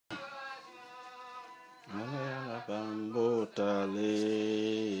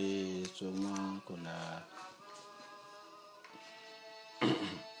tale suma kuna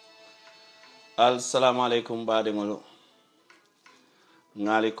assalamu alaikum badingolo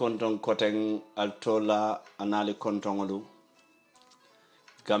ngali konton koten altola anali kontongolu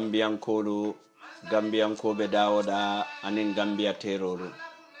gambiyankoɓe dawoɗa anin gambiya terolu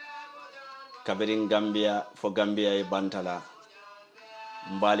kabirin gambiya fo gambiya e bantala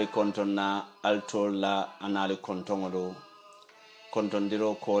mbali konton na altola anali kontongolu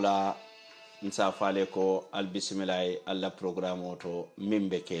kontondiro kola nsafale ko albisimilay alla programme oto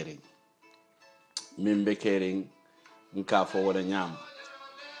mimbe kering nka fo wala nyam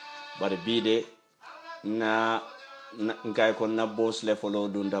bari bide na nkay ko na boss le folo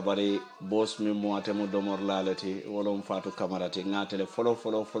dunda bari boss mi moate mo domor lalati wala fatu kamarati ngatele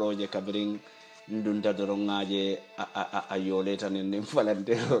folo je kabirin ndunda doro ngaje a yoleta nen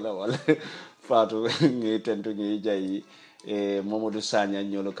falantero la wala fatu ngi tentu ngi jayi Mamadou Sagna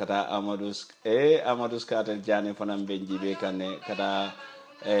nyolo kata Amadou Skatel Jane fanam benjibe kanne kata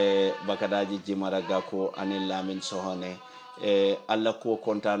bakadaji jimara gako anil lamin sohone alla ko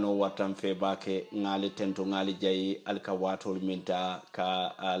kontano watam fe bake ngali tento ngali jayi alka watol minta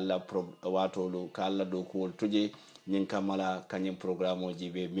ka alla watolu ka alla do ko tuje nyin kamala kanyem programme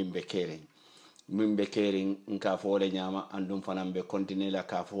jibe mimbe kering nka fole nyama andum fanam be continue la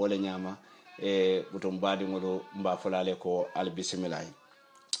ka fole nyama butum badi ngodo mba fulale ko albisimilay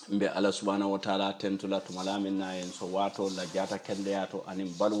mbe ala subhanahu wa ta'ala tentula tumala minna en so wato la jata kende yato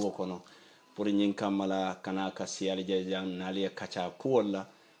anim balwo kono pour nyin kamala kana ka siyal jejan naliya kacha kuwalla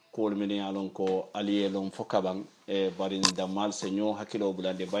kuwol min yalon ko aliye lon fokaban barin damal senyo hakilo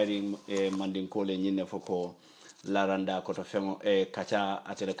bulande bari mandin kole nyinne foko laranda ko to femo kacha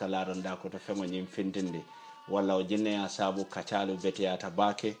atere ka laranda ko to femo nyim fintinde walla o jinne ya sabu kachalu betiyata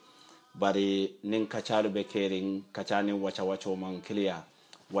bake bari nin kachalu be kering kachani wacho man clear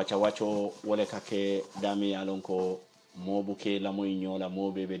wacho wole kake dami yalon ko mobuke la moy nyola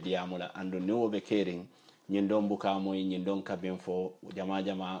mobe be diamola ando no be kering nyindon buka moy nyindon kabin fo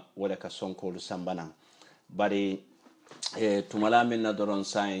jama wole ka sonko lu sambana bari tumala min na doron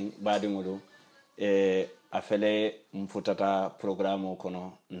sain badi ngodo afele mfutata programme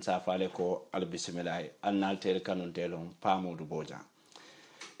kono nsafale ko albismillah annal tel kanun telon pamudu boja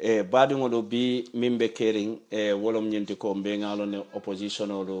badi ngolo bi mimbe kering wolom nyinti ko be ngalo ne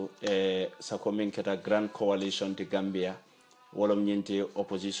opposition olo sako min keta grand coalition ti Gambia wolom nyinti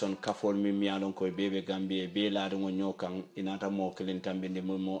opposition kafol mimi alon ko bebe Gambia be laado nyokan inata mo kilintambe ndi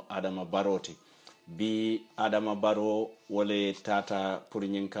mo Adama Baroti bi Adama Baro wole tata pour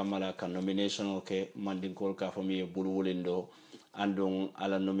nyin kamala ka nomination ke mandin kol ka fami bulwulindo andon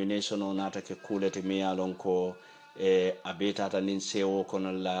ala nomination nata ke kulete mi alon ko abetata nin sewo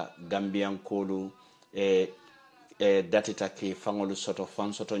kono la Gambian kolu datita ke fangolu soto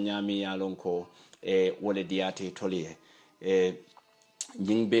fansoto nyami yalon ko wole diati tolie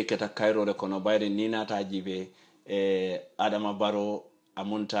jingbe keta Cairo le kono bayre ninata jibe Adama Baro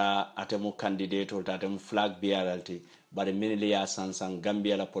amunta atemu candidate or atemu flag biaralti bare minili ya sansan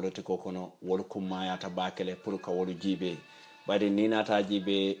Gambia la politiko kono wol kumaya tabakele pour ka wolu jibe bari ninata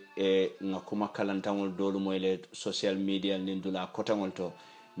jibe ngakuma kalantangol dolu moyle social media nindula kotangol to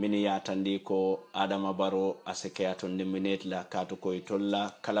mini ya tandi ko Adama Baro aseke aton nominate la katu ko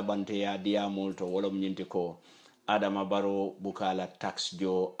itolla kalabante ya diamol to wolom nyinti ko Adama Baro bukala tax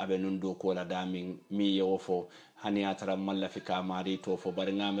jo abe nundu ko la damin mi yewofo hani atara malla fika mari to fo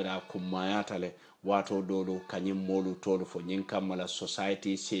bari ngamira kumayatale wato dolu kanyim molu tolu fo nyin kamala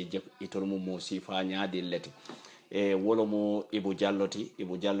society se je itolmu mo sifa nyaadi leti wolomo Ibu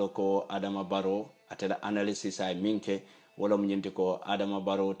Jallo ko Adama Baro atela analysis ay minke wolom nyinti ko Adama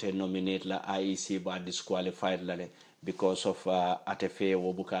Baro te nominate la IEC ba disqualified lale because of atefe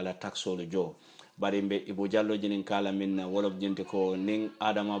wo bukala taxol jo bari mbe Ibu Jallo jinin kala minna wolom nyinti ko ning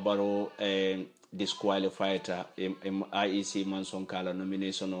Adama Baro disqualified IEC manson kala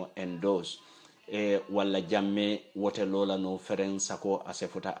nomination o endorse walla jamme wote lola no ferensa ko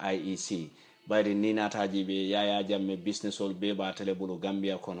asefuta IEC bari ninataji be Yahya Jammeh business ol be ba telebulu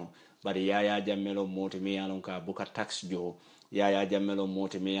Gambia kono bari Yahya Jammeh lo moti mi yalon ka buka tax jo Yahya Jammeh lo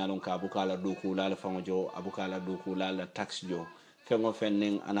moti mi yalon ka buka la duku la fango jo abuka la duku la tax jo fengo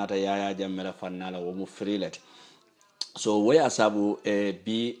fenning anata Yahya Jammeh la fannala wo mu freelet so waya sabu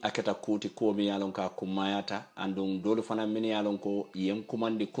bi aketa kuti ko mi yalon ka kumayata andum dolu fana min yalon ko yem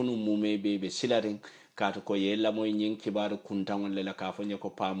kumandi kunu mume be silarin kato ko yella moy nyin kibaru kuntan le la kafonye ko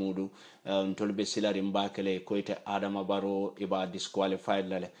pamudu tolbe silarin bakele ko ite Adama Baro iba disqualified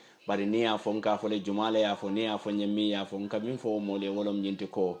lale bari ni afon ka fole jumale afon ni afon nyemi afon kamin fo mole wolom nyinti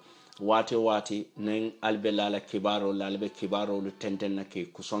ko wati nen albe lala kibaro lalbe kibaro lu tenten na ke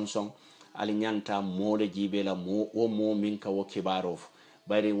kusonson ali nyanta mole jibe la wo mo min ka wo kibaro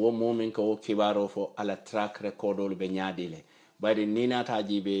bari wo mo min ka wo kibaro fo ala track record be nyaadile bari nina ta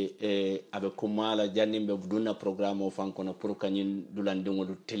jibe abe kumala jannimbe dunna programme o fankono pour kanyin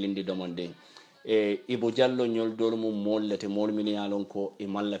dulandingolu telindi domande Ibu Jallo nyol dol mu mollete mol min yalon ko e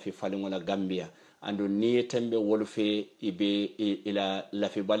malla fi falingola Gambia ando ni tembe wolfe ibe ila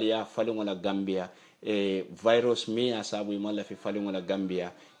lafi baliya falingola Gambia virus mi asabu malla fi falingola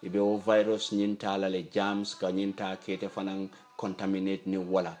Gambia ibe o virus nyinta la le jams ka nyinta kete fanan contaminate ni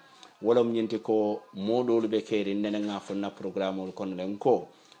wala wolom nyinti ko modolu be keri nenenga fonna programme kon len ko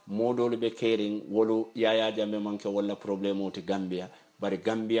modolu be keri wolu Yahya Jammeh manke wala problème oti Gambia bari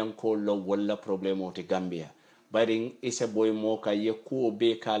Gambian ko lo wala problème oti Gambia bari ise boy mo ka ye ko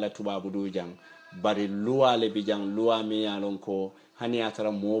be kala tubabu du jang bari luwa le bi jang luwa mi yalon ko hani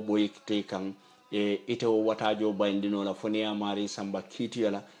atara mo boy te kan ite o watajo bayndino la fonia mari samba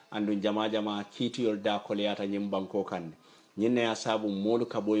kitiyola andu jama kitiyol da ko leata nyim banko kan nyinne asabu molu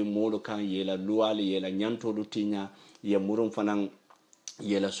ka boy molu kan yela luwa le yela nyanto du tinya ye murum fanan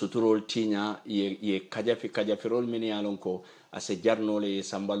yela suturol tinya ye kajafirol min yalon ko ase jarnole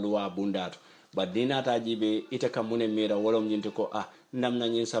samba luwa bundato ba dinata jibe ite kamune mira wolom nyinti ko namna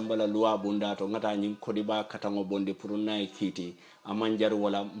nyin sambala luwa bundato ngata nyin kodiba katango bonde puruna kiti amanjar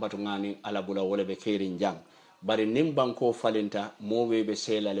wala mbatu ngani alabula wala be kerin jang bari nim banko falinta mowe be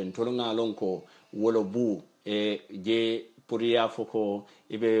selalen tolunga lonko wolo bu je puriya foko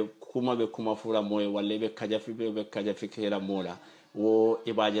ibe kuma fura moy wala be kajafi kera mola wo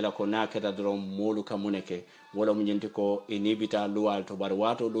ibajela ko naketa dron molu kamuneke wala munyenti ko inibita lualto bar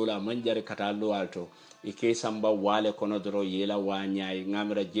wato dola manjare kata lualto ike samba wale kono dro yela wanyai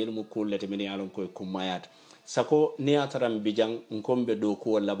ngamira jelmu kullete min yalon ko kumayat sako ni ataram bijang nkombe do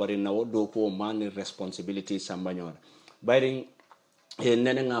ko labari na wo do ko man responsibility samba nyora bayring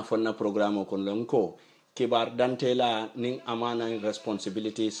nene nga fonna programme ko lonko kibar dantela ning amana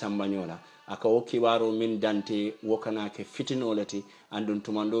responsibility samba nyora aka wo kibaro min dante wo kana ke fitino lati andun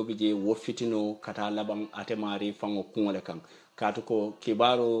tumando bije wo fitino kata laban atemari fango kungole kan katu ko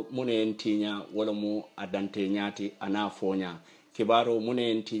kibaro mune entinya wala mu adante nyati ana fonya kibaro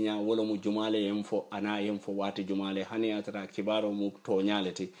mune entinya wala mu jumale yemfo ana yemfo wati jumale hani atara kibaro mu to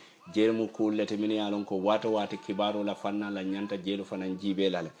nyalati jermu kullete min yalon ko wata kibaro la fanna la nyanta jelu fanan jibe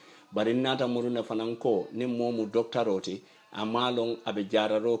lale bari nata muruna fanan ko nim momu doctoroti amalon abe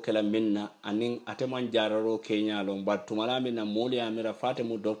jararo kala minna anin ateman jararo kenya lon batumala minna moli amira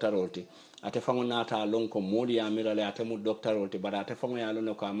fatemu doctoroti ate fango nata lon ko moli amira le atemu doctoroti bara ate fango ya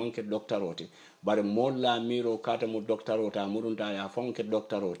lon ko amanke doctoroti bare molla miro katemu doctoroti amurunta ya fanke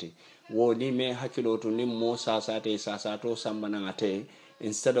doctoroti wo ni me hakilotu ni mo sasate sasato sambana ate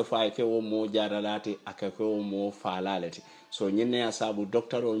instead of ay ke wo mo jaralati akake wo mo falalati so nyinne asabu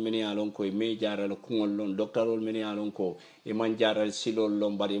doctorol min yalon ko me jaral kungol lon doctorol min yalon ko e man jaral silol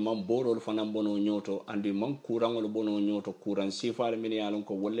lon bari man borol fanam bono nyoto andi man kurangol bono nyoto kuran sifal min yalon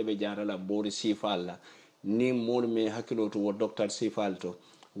ko wolle be jarala bori sifal ni mol me hakiloto wo doctor sifal to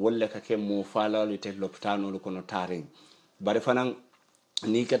wolle ka ke mo falalo te lopitano ko no taring bari fanan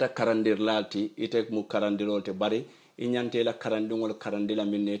ni kata karandir lalti ite mu karandirol te bari inyante la karandingol karandila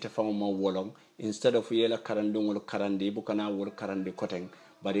minne te fango ma wolom instead of yela karandingol karandi bukana wol karandi koteng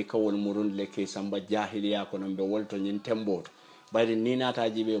bari ka wol murun leke samba jahiliya ko nombe wolto nyin tembo bari ni nata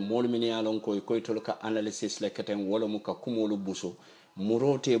jibe mol min yalon ko tol ka analysis le keten wolo mu ka kumolu buso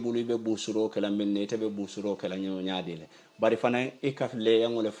murote bulu be busuro kala minne te be busuro kala nyo nyaadile bari fana ikaf le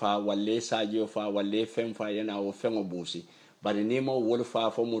yangol fa walle sajo fa walle fem fa yana o fengo busi bari ni mo wol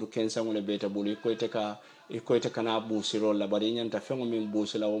fa fo mur kensa ngol beta bulu ikoyte kana busiro la bari nyanta fengo min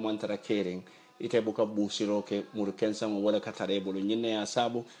busila o mantara kering ite buka busiro ke mur kensa ngol wala katare bulu nyinne ya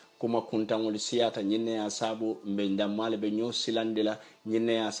sabu kuma kuntangol siyata nyinne ya sabu mbe ndamale be nyo silandila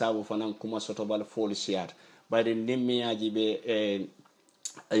nyinne ya sabu fanan kuma sotobal fol siyata bari nimmi yaji be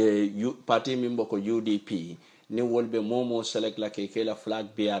parti mimbo ko UDP ni wolbe momo select la ke la flag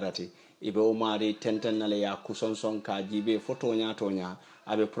biarati ibe o mari tentenale ya kusonson ka jibe photo nya tonya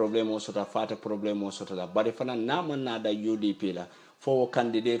abe problemo sota fata problemo sota la bari fana naman na da UDP la fo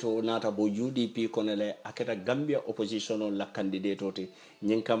candidate o nata bo UDP konele aketa Gambia opposition la candidate oti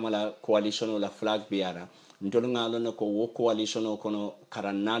nyinkamala coalition la flag biara ntol ngalo ko wo coalition kono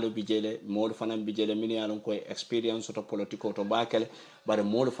karannalo bijele mol fanam bijele min yalon ko experience to politico to bakele bare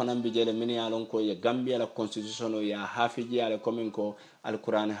mol fanam bijele min yalon ko ye Gambia la constitution ya hafiji ala komin ko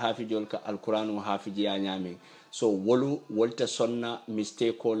alquran hafijol ka alquran hafiji ya nyami so wolu wolta sonna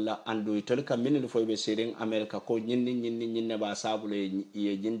mistake la andu itel ka minil fo be sirin America ko nyinni ba sabule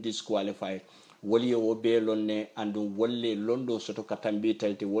ye jin disqualify woli wo be lonne andu wolle londo soto katambi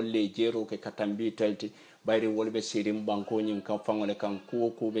talti wolle jero ke katambi talti bayri wolbe sirin banko nyin kan fangole kan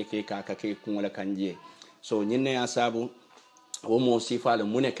ko be ke ka ke kungole kanje so nyinne asabu wo mo sifale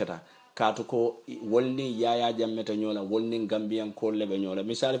munekata kaatu ko wolni Yahya Jammeh ta ñola wolni Gambian ko lebe ñola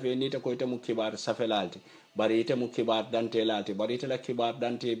misal fe ni ta ko ite mu kibar safelalti bari ite mu kibar dante lalti bari ite la kibar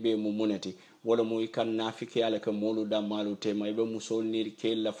dante be mu muneti wala mu kan nafiki ala ka molu da malu tema ibe musol ni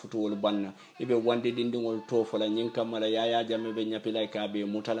ke la futu wol banna ibe wande dindingol to fola nyin kamala Yahya Jammeh be nyapila ka be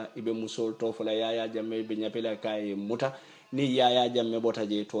mutala ibe musol to fola Yahya Jammeh be nyapila ka e muta ni Yahya Jammeh bota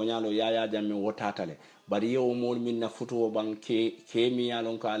je to nyalo Yahya Jammeh wotatale bari yo mol min na futuwo ban ke mi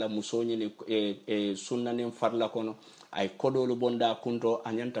yalon ko ala musoni ni sunnanin farla kono ay kodolu bonda kunto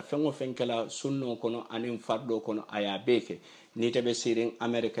anyanta fengo fenkela sunno kono anin fardo kono aya beke ni tebe sirin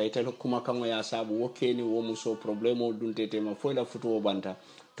America itelo kuma kango ya sabu wokeni wo muso problemo duntete ma foila futuwo banta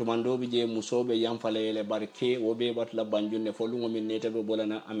tumandobi je musobe yamfalele barke wobe batla banjunne fo lungo min netebe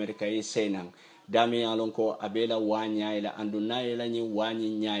bolana America e senan dami yalon ko abela wanya ila anduna ila ni wanyi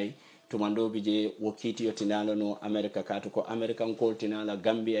nyai tumando bije wokiti yo tinala no America katu ko American ko tinala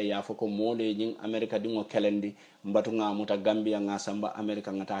Gambia ya fako mole jing America dingo kelendi mbatu nga muta Gambia nga samba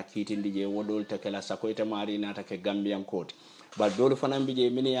America ngata kitindi je wodol tekela sakoyta mari nata ke Gambian court ba dolu fanan bije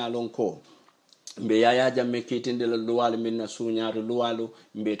mini ya lon ko mbe Yahya Jammeh kitinde la luwalu minna suñaaru luwalu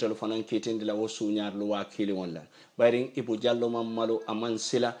mbe tol fanan kitinde la wo suñaaru luwa kili wala bayrin Ibu Jallo mamalo aman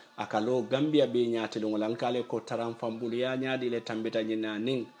sila akalo Gambia be nyaati wala nkale ko taram fambulu ya nyaadi le tambita nyina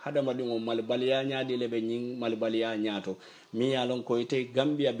nin hadama dingo malbali ya nyaadi le be nyin malbali ya nyaato mi yalon ko ite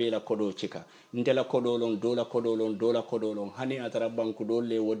Gambia be la kodo cika ndela kodolon dola kodolon hani atara banku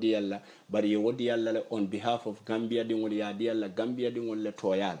dole wodi yalla bari wodi yalla le on behalf of Gambia dingo ya di yalla Gambia dingo le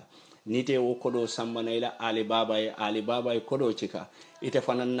toyala nite wo kodo sambana ila alibaba e kodo cika ite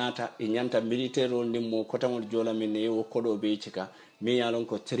fanan nata e nyanta militaire on nimmo kotangol jola min e wo kodo be cika mi yalon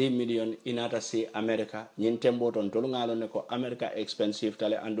ko 3 million inata si America nyin tembo ton tol ngalo ne ko America expensive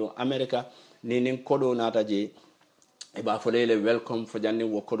tale ando America ni nin kodo nata je e ba folele welcome fo janni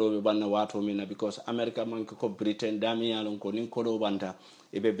wo kodo be banna wato mina because America manke ko Britain dami yalon ko nin kodo banta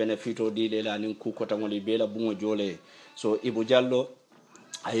e be benefito di le la nin ku kotangol be la bungo jole so Ibu Jallo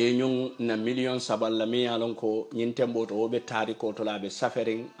aye ñung na million saballa mi yalon ko ñintembo to wobe tari ko to labe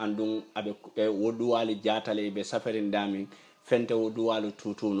suffering andun abe woduwali jatale be suffering dami fente woduwalu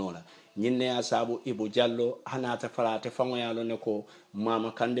tutunola ñinne asabu Ibu Jallo hanata farate fango yalon ne ko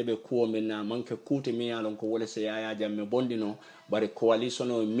mama kande be kuwo min na manke kuti mi yalon ko wala se Yahya Jammeh bondino bare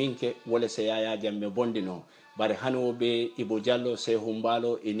coalition o minke wala se Yahya Jammeh bondino bare hano be Ibu Jallo se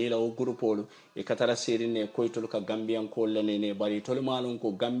humbalo inila o grupolu e katara serine koytol ka Gambian ko lenene bari tol malon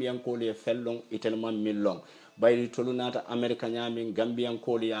ko Gambian ko le fellon itelman millon bari tolu nata America nyamin Gambian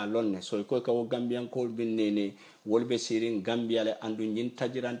ko ya lonne so ko ka o Gambian ko binnene wolbe sirin Gambia le andu nyin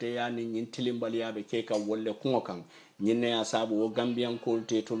tajirante yani nyin tilimbal yabe ke ka wolle kungo kan nyinne asabu o Gambian ko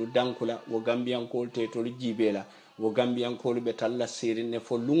te tolu dankula o Gambian ko te tolu jibela o Gambian ko be talla serine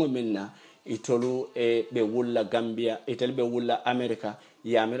fo lungo minna itolu be wulla Gambia itel be wulla America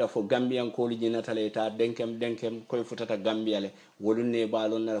yamira fo Gambian ko jinata le ta denkem koy futata Gambia le wolunne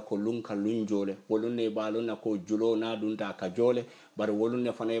balon na ko lunka lunjole wolunne balon na ko julo na dunta ka jole bar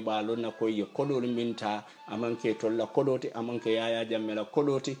wolunne fane balon na ko ye kodol minta amanke tolla kodoti amanke Yahya Jammeh la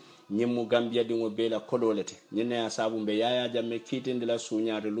kodoti nyimmu Gambia dingo bela kodolete nyine ya sabu mbe Yahya Jammeh kitindila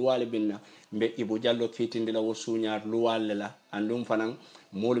suñaade luwale binna mbe Ibu Jallo kitindila wo suñaade luwale la andum fanan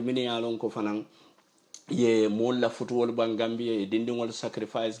mol mini yalon ko fanan ye mol la football ban Gambia e dindingol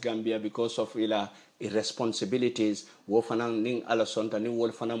sacrifice Gambia because of ila irresponsibilities wo fanan ning ala sonta ning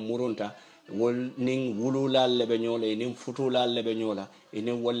wol fanan murunta wol ning wulula lebe nyola ning futula lebe nyola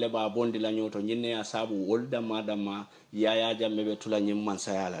ning wolle ba bondi la nyoto nyinne ya sabu wol dama Yahya Jammeh be tula nyim man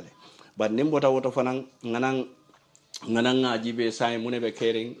sayala le bad nimbota woto fanan nganan ngaji be say munebe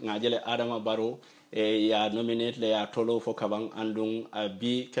kering ngajele Adama Barrow ya nominate le ya tolo fo kaban andun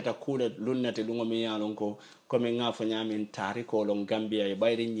bi keta kule lunnati lungo mi yalon ko komi ngafo nyamin tariko lon Gambia e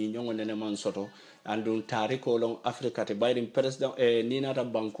bayri nyi nyongo nene man soto andun tariko lon Africa te bayri president ni nata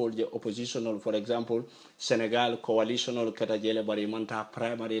bankol je oppositional for example Senegal coalitional keta jele bari manta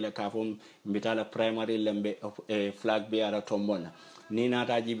primary le kafum mbitala primary lembe flag be ara tombona ni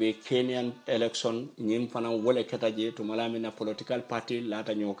nata jibe Kenyan election nyim fana wole keta je to malamina political party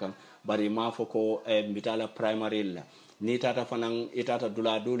lata nyokan bari ma foko mbitala primary la ni tata fanan itata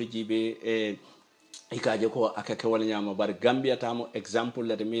dula doli jibe ikaje ko akake wala nyama bar Gambia tamo example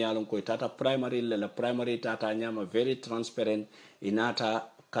la mi yalon ko tata primary la primary tata nyama very transparent inata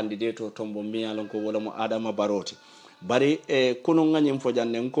candidate tombo mi yalon ko wala mo Adama Baroti bari kuno nganyim fo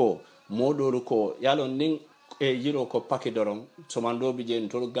jannen ko modolu ko yalon ning yiro ko paki doron somando bi je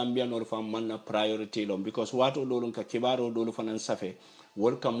to Gambia no fam manna priority lo because wato dolun ka kibaro dolu fanan safe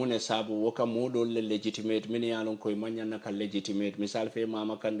wol kam mune sabu woka modol le legitimate min yalon ko manna ka legitimate misal fe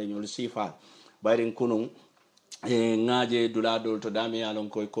mama kande nyol sifa bayrin kunun ngaje duladol to dami yalon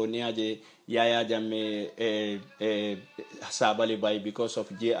ko niaje Yahya Jammeh sabali bay because of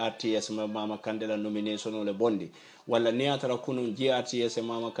GRTS mama kandela nomination ole bondi wala niatara kunun GRTS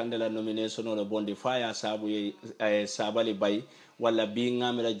mama kandela nomination ole bondi faya sabu sabali bay wala bi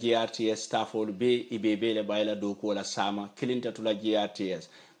ngamela GRTS staff ol be ibebe le bayla do ko wala sama kilinta tula GRTS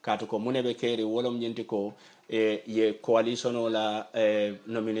kato ko munebe keri wolom nyinti ko ye coalition la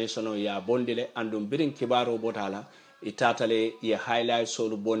nomination ya bondile andum birin kibaro botala itatale ye highlight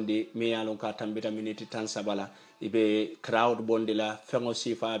solo bondi mi yalon ka tambita minute tan sabala ibe crowd bondi la fengo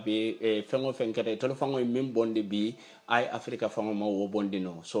sifa be fengo fenkete to fango min bondi bi ay africa fango ma wo bondi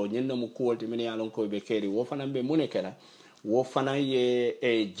no so nyinno mu kuwolti min yalon ko be keri wo fanan be munekela wo fanan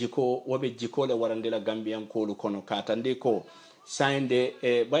ye jiko wobe jiko le warandila gambian ko lu kono katande ko sande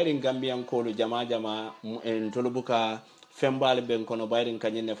bayrin gambian ko lu jama en tolubuka fembal ben kono bayrin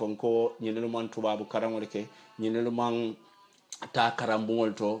kanyene fonko nyinelu man tubabu karamol ke nyinelu man ta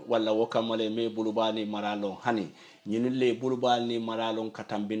karambungol to walla wokamale me bulubani maralon hani nyinille bulubani maralon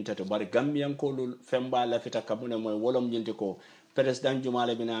katambinta to bari gambian ko lu fembal fita kamune moy wolom nyinti ko president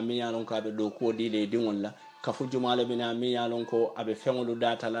jumale bina mi yalon ka be do ko dile dingol la kafu jumale bina mi yalon ko abe fengolu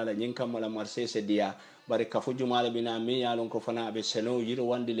data la nyinkam mala marsese dia bari kafu jumala bina mi yalon ko fana abe seno yiro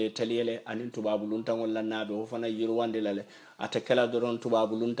wandi le taliyele anin tubabu luntan wala nabe ho fana yiro wandi lale atakala doron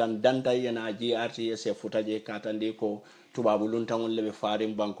tubabu luntan danta yana GRTS futaje katande ko tubabu luntan wala be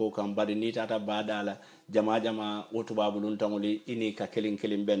farim banko kam bari ni tata badala jama o tubabu luntan wala ini ka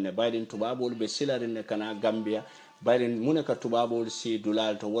kelin benne bayrin tubabu be silarin kana Gambia bayrin munaka tubabu si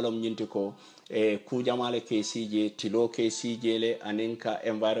dulal to wolom nyinti ko ku jamale ke sije tilo ke sije le aninka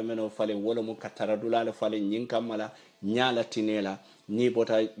environment fale wolo mu katara dulale fale nyinka mala nyala tinela ni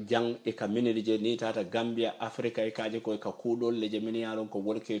bota jang e ka miniri je ni tata Gambia Africa e kaje ko ka kudol le je min yalon ko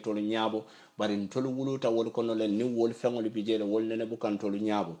wol ke tolo nyabo barin tolo wuluta wol kono le ni wol fengol bijele wol nene bukan tolo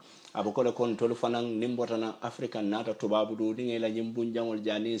nyabo aboko le kon tolo fanan nimbota na Africa nata tubabu du dingela nyimbun jangol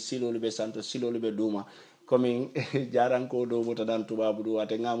jani silolu be santo silolu be duma komin jaranko do bota dan tubabu du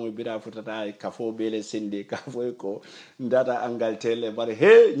ate ngamo bira futata kafo bele sinde kafo ko ndata angal tele bare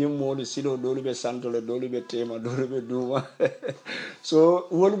he nyimmolu silo dolu be santole dolu be tema dolu be duma so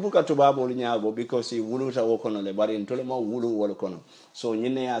wolu buka tubabu nyaago because wuluta wokono le bare ntole ma wulu wol kono so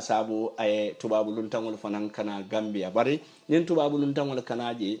nyine ya sabu ay tubabu luntangol fanan kana Gambia bare nyen tubabu luntangol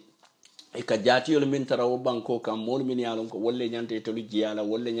kanaje ka jatiyol min tarawo banko kam mol min yalon ko wolle nyante tolu jiyala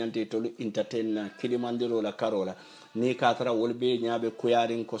wolle nyante tolu entertain kilimandiro la karola ni ka tara wolbe nyaabe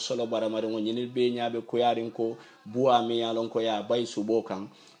kuyarin ko solo baramare ngo nyinil be nyaabe kuyarin ko buwa mi yalon ko ya bay subo kan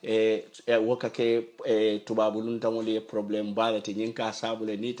wokake tubabu luntangol problem balati nyinka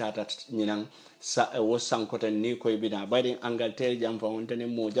sabule ni tata nyinan wo sankoten ni koy bina bayden Angleterre jam fa wontene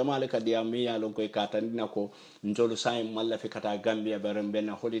mo jamale kadi mi yalon koy katandina ko ntolu say malla fi kata Gambia berem ben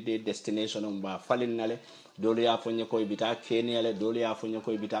holiday destination on ba falinnale dolu ya fonye koy bita Kenya le dolu ya fonye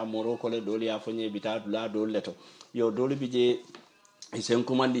koy bita Morocco le dolu ya fonye bita dula dolu leto yo dolu bije isen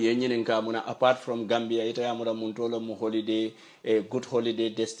kumandi yenyinen ka muna apart from Gambia ita ya mura muntolo mu holiday good holiday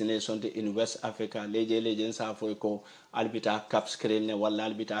destination in West Africa leje sa foy ko albita Cap Skirring ne wala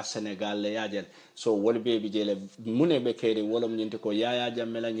albita Senegal le yajel so wolbe bi jele mune be kere wolom nyinte ko Yahya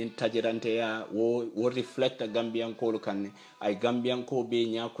Jammeh la nyin tajirante ya wo reflect Gambian ko kanne ay Gambian ko be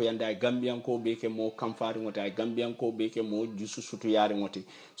nya ko yanda ay Gambian ko be ke mo kamfari ngoti ay Gambian ko be ke mo jusu sutu yari ngoti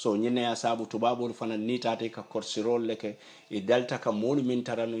so nyine ya sabu tubabul fana ni tate ka korsirol leke e delta ka molu min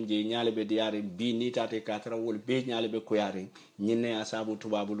taranu je nyaale be diare bi ni tate ka tara wol be nyaale be ko yari nyine ya sabu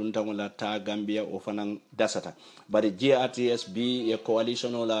tubabul ntangola ta Gambia o fana dasata bari GRTS bi e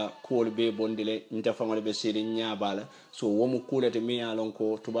coalition la kool be bondile nta fangole be siri nyaabala so womu kulete mi yalon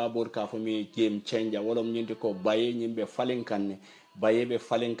ko tubabor ka fo mi game changer wolom nyindi ko baye nyimbe falen kanne baye be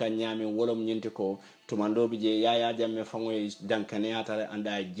falen kan nyame wolom nyindi ko tumando bi je Yahya Jammeh fangoy dankane ata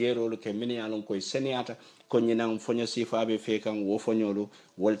anda jerolu ke min yalon ko seniata ko nyinan fonyo sifa be fe kan wo fonyolu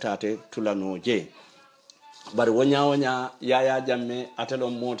woltate tulano je bari wonya Yahya Jammeh atelo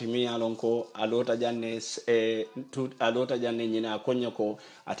moti mi alon ko alota janne nyina konya ko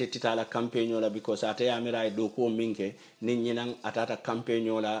atetita la campaign la because ate amira do ko minke nin nyinan atata campaign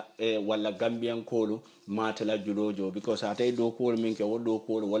la walla Gambian kolu matela julojo because ate do ko minke wo do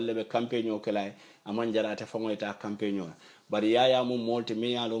ko walla be campaign kala amanjara ate fangoita campaign la bari Yahya mum molti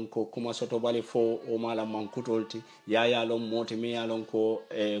mi alon ko kuma soto bali fo o mala mankutolti Yahya lon moti mi alon ko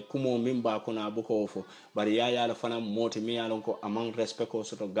kumo mimba kuna buko fo bari Yahya la fana moti mi alon ko among respect ko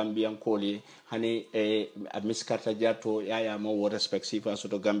soto Gambian koli hani miskarta jatto Yahya mo wo respect sifa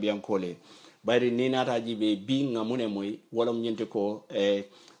soto Gambian koli bari ni nata jibe bi ngamune moy wolom nyinte ko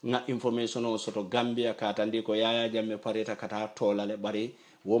nga information o soto Gambia ka tandi ko Yahya Jammeh pareta kata tolale bari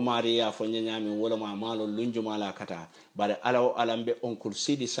wo maria fo nyami wala ma malo lunjuma la kata bare alaw alambe oncle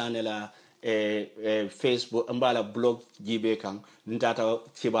Sidi Sanela Facebook mbala blog jibe kan ntata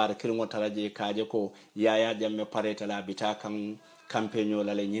kibar kirmo taraje kaje ko Yahya Jammeh pareta la bita kan campaign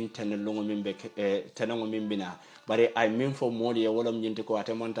la le nyintene lungo mimbe tenango mimbina bare ay min fo modi e wolom nyinti ko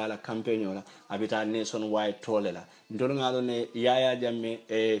atemanta la campaign la abita nation wide tolela ndol ngalo ne Yahya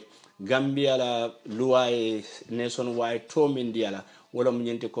Jammeh Gambia la luwa nation wide to min diala wala mu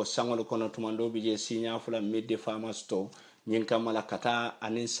nyenti ko sangol kono tumando bije sinya fula midde farmer store nyin kamala kata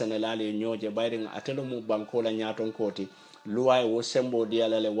anin senelale nyoje bayring atelo mu banko la nyaton koti luwai wo sembo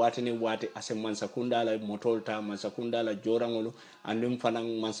diala le watini wati ase mansakunda la motolta mansakunda la jorangolo andum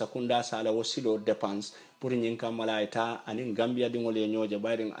fanan mansakunda sala wo silo dépense pour nyin kamala eta anin Gambia dingol le nyoje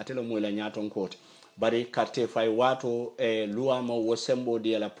bayring atelo mu la nyaton koti bari carte fay wato luwa mo wo sembo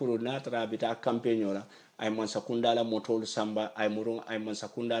diala pour natra bita campagne la ay mansakundala motol samba ay murun ay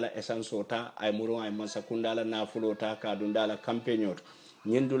mansakundala essence ota ay murun ay mansakundala nafulota ka dundala campaign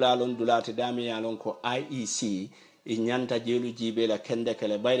nyindula lon dulati dami yalon ko IEC nyanta jelu jibe la kende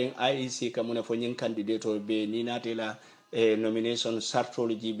kele bayring IEC kamune fo nyin candidate be ni natela nomination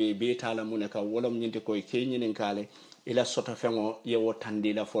sartol jibe be tala mun ka wolom nyinte ko kenyinin kale ila soto fengo ye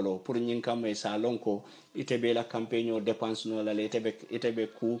wotandi la folo pour nyin kam e salon ko itebe la campaign dépense no la itebe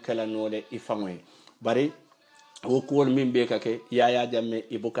ku kala no le ifangoy bari wo kuwol min be kake Yahya Jammeh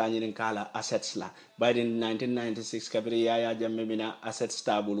ibuka nyin kala assets la by in 1996 kabri Yahya Jammeh mina assets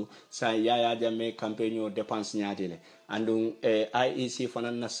stable sa Yahya Jammeh campaign dépense nyaadile andum IEC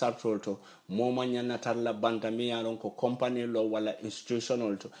fanan na sartol to moma nyanna tarla banta mi yalon ko company lo wala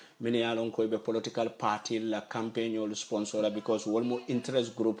institutional to min yalon ko be political party la campaign lo sponsor because wolmo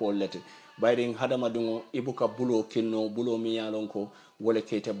interest group o lete bayring hadama dungo ibuka bulo kinno bulo mi yalon ko wala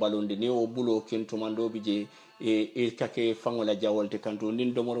kete balonde ni o bulo kinto mando bije kake fangola jawolte kanto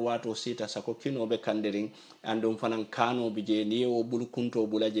nin domor wato sita sako kino be kandering andum fanan kano bije ni o bulu kunto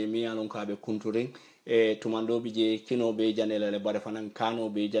bulaje mi yalon ko be kunturing tumando bije kino be janela le bare fanan kano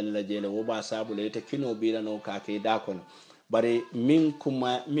be janela jele wo ba sabu le te kino be no kake dakon bare min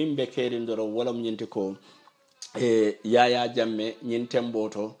kuma min be kerin doro wolom nyinti ko Yahya Jammeh nyin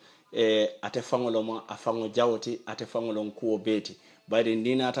temboto ate fangolo ma afango jawti ate fangolon kuo beti bari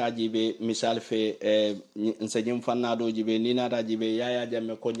ndinata jibe misal fe nsejim fannado jibe ndinata jibe Yahya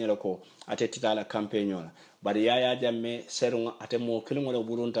Jammeh konyere ko ate titala campaign la bari Yahya Jammeh serun ate mo kilngolo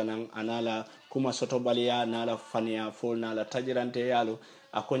burunta nan anala kuma soto baliya nala fania fol nala tajirante yalo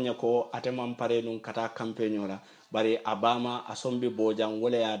akonya ko ate mampare nun kata campaign la bari abama asombi bojang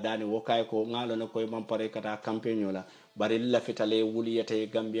wala ya dani wokay ko ngalo ne koy mampare kata campaign la bari la fitale wuliyete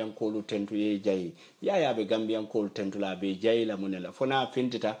Gambian kolu tentu ye jayi Yahya be Gambian kolu tentu la be jayi la munela fona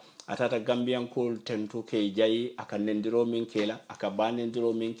fintita atata Gambian kolu tentu ke jayi aka nendiro min kela aka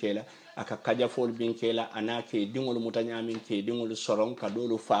banendiro min kela aka kaja fol min kela anake dingol mutanya min ke dingol soron ka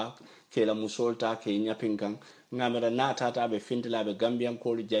dolu fa kela musolta ke nyapinkan ngamera natata be fintila be Gambian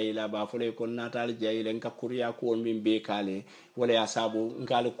kolu jayi la ba fole ko natal jayi len ka kuriya ko min be kale wala ya sabu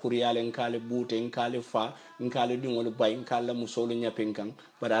ngale kuriya len kale bute ngale fa ngale dingol bay ngale musolu nyapinkan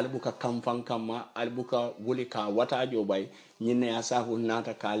bara albuka kamfan kama albuka wulika wata jo bay nyine ya sabu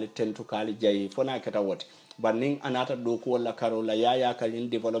nata kale tentu kale jayi fona kata wati banning anata do ko la karola Yahya kalin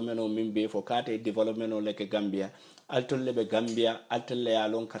development o min be fo kate development o leke Gambia altolle be Gambia altolle ya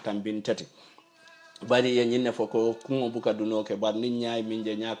lon katambin tati bari ye nyinne foko kungo buka dunoke bar ni nyaay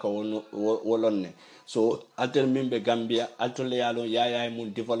minje nyaka wolonne so altel mimbe Gambia altolle yalo Yahya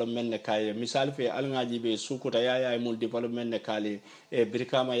mun development ne kay misal fe alngaji be sukuta Yahya mun development ne kale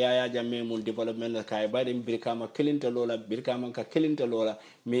birkama Yahya Jammeh mun development ne kay bari birkama kelinte lola birkama ka kelinte lola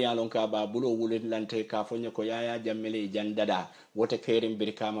mi yalon ka ba bulo wulin lante ka fonye ko Yahya Jammeh le jandada wote kerim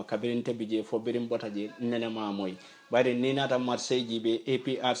birkama kabirinte bije fo birim botaje nene ma moy bari ni nata Marseille jibe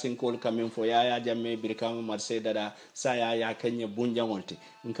APRC kol kamen fo Yahya Jammeh Brikama Marseille dada sa ya Kenya bunjangonte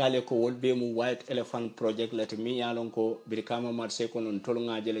nkale ko wolbe mu White Elephant project lati mi yalon ko Brikama Marseille ko non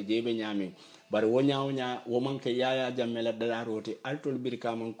tolnga jele jebe nyami bari wonya womanke Yahya Jammeh la dada roti altol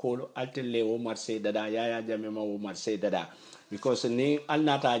Brikama kolo altelle wo Marseille dada Yahya Jammeh ma wo Marseille dada because ni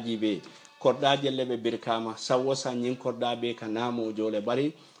alnata jibe korda jelle be Brikama sawosa nyin korda be kanamo jole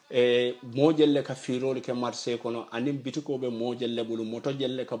bari mojelle ka firol ke Marseille kono anim bitiko be mojelle bulu moto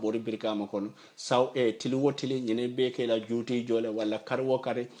jelle ka bori Brikama kono saw tiliwotili nyine be ke la juuti jole wala karwo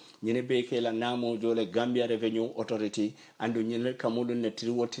kare nyine be ke la namo jole Gambia Revenue Authority andu nyine kamulu ne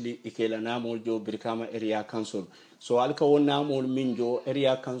tiliwotili ke la namo jo Brikama Area Council so alka wonna mol minjo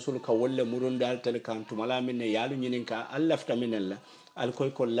area council ka wolle murundal tel kan tumala minne yalu nyinin ka allafta minella alkoy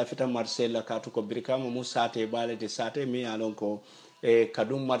ko lafita Marseille ka to ko Brikama mu sate balade sate mi alon ko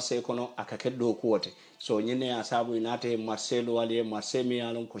kadum Marseille kono aka keddo kuwote so nyine asabu inate Marseille wali Marseille mi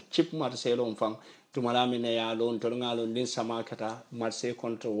alon ko chip Marseille on fam tumala minne yalon to ngalo din sama kata Marseille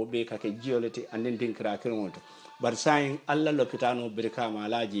konto wobe ka ke jiolete andin dinkra kironto bar sain alla lopitano Brikama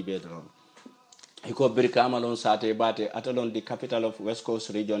laji bedron Iko Brikama lon sate bate atalon the capital of West Coast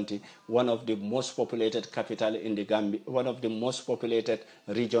region one of the most populated capital in the Gambia, one of the most populated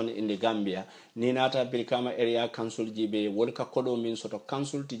region in the Gambia. Ninata Brikama area council jibe wolka kodo min soto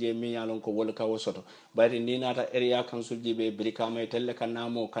council tije mi yalon ko wolka wosoto. Bari ninata area council jibe Brikama telle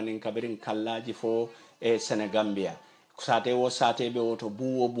kanamo kanin kabirin kallaji fo Senegambia. Sate wo sate be woto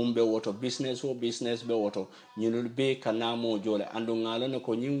buwo bumbe woto business be woto nyinul be kanamo jole andu ngalo ne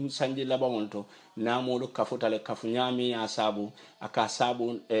ko nyin sanji laba wonto namo lu kafutale kafunyami asabu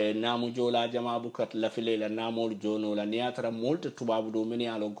akasabu namu jola jama bukat la filela namo jono la niatra molta tubabu do mini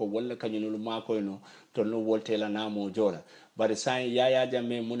alon ko walla kanyinul mako no to no wolte la namo jola bari sai Yahya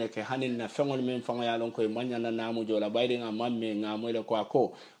Jammeh muneke hanin na fengol men fango yalon ko manya na namo jola bayri ngamamme ngamoyle ko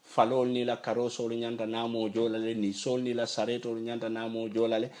ako falol ni la karoso lu nyanta namo jolale ni sol ni la sareto lu nyanta namo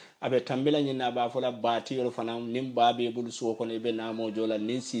jolale abe tambila nyina ba fola bati yoro fanam nim babe bulu suwo ko be namo jolale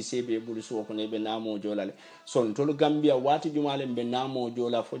nin sise be bulu suwo ko be namo jolale son tolu Gambia wati jumale be namo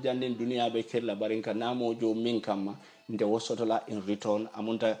jola fo janden duniya be kerla barinka namo jo min kamma nde wosotola in return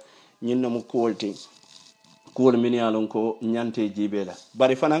amunta nyinno mu kolti kuwol min yalon ko nyante jibela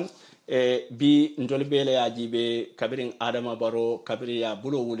bari fanan bi ndol bele ya jibe kabirin Adama Barrow kabiri ya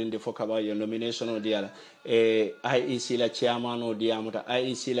bulo wulinde fo kaba yo nomination o diala IEC la chairman o diamuta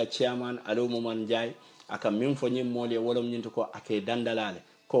IEC la chairman alo Muman Jai aka min fo nyim mole wolom nyinto ko ake dandalale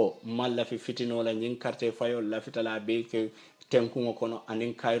ko malla fi fitino la nyin carte fayo la fitala be ke tenkugo kono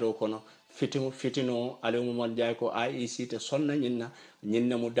anin Cairo kono fitino alo Muman Jai ko IEC te sonna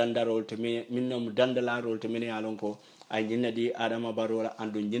nyinna mu dandarol te minna mu dandalarol te min yalon ko ay nyinna di Adama Barrow la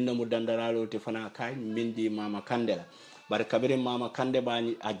andu nyinna mu dandaralo te fana kay mindi Mama Kandela bar kabire Mama Kande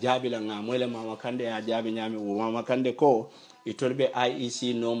bani a jabila nga moyle Mama Kande a jabi nyami wo Mama Kande ko itolbe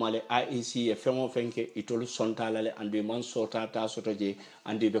IEC normale IEC e fengo fenke itolu sontalale andu man sota ta sotoje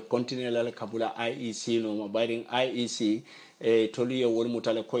andu be continuer la kabula IEC no baring IEC toli e wol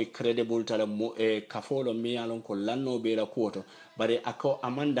mutale koy credible tale kafolo mi alon ko lanno be la kuoto bare ako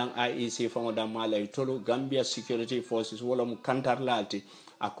amandan IEC fango da mala tolu Gambia Security Forces wala mu kantar lalti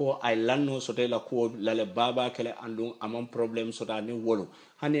ako ay lanno sote la ko lale baba kele andun amon problem sota ni wolo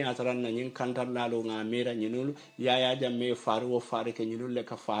hani ataran na nyin kantar lalo nga mira nyinul Yahya Jammeh faru faru ke nyinul le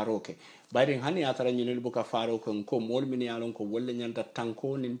ka faro ke bari hani ataran nyinul buka faro ko mol min yalon ko wolle nyanta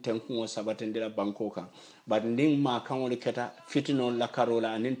tanko nin tenku sabatendira banko kan bari ndin ma kanwol keta fitino la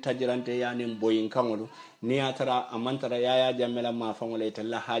karola nin tajirante ya nin boyin kanwol ni atara amantara Yahya Jammeh la ma fanwole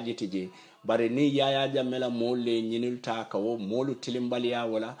tella hajiti je bari ni Yahya Jammeh la molle nyinul ta kawo molu tilimbaliya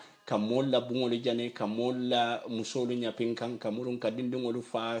wala ka molla bungolu jane ka molla musolu nyapin kan ka murun ka dindingolu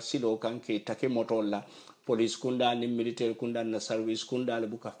fa silo kan ke take motolla police kunda ni military kunda na service kunda le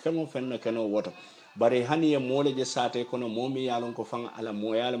buka femo fenno keno woto bare hani e mole je sate kono momi yalon ko fan ala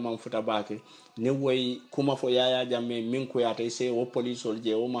moyal man futa bake ni way kuma fo Yahya Jammeh min ko yata se wo police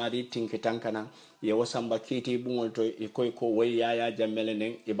je o mari tinki tankana ye wasamba kiti bungol to e koy ko way Yahya Jammeh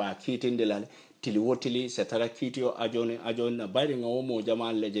len e ba kiti ndilal tili wotili setara kitio ajone na bari ngawo mo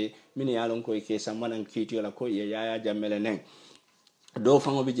jamal leje min yalon ko ke samanan kitio la ko ye Yahya Jammeh len do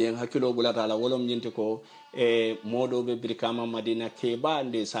fango bi je hakilo bulata la wolom nyinte ko modo be Brikama Madina keba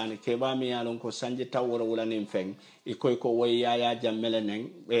nde sane keba mi yalon ko sanje taworo wala nim feng e koy ko way Yahya Jammeh nen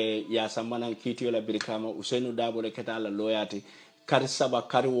ya samanan kitio la Brikama Usenu Dabo le keta la loyati kar saba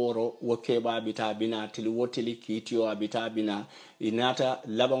kar woro wo keba bita bina tili wotili kitio abita bina inata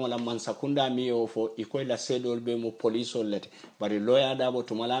laban wala man sakunda mi o fo ikoy la sedol be mo police lete bari lawyer dabo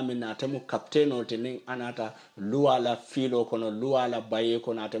tumala min na temu captain o tenin anata luwa la filo kono luwa la baye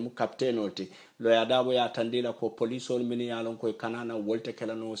kono atemu captain o te lawyer dabo ya tandila ko police ol min yalon ko kanana wolte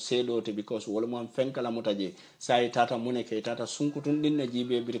kala no sedo te because wala man fenkala mutaje sai tata muneke tata sunkutun dinna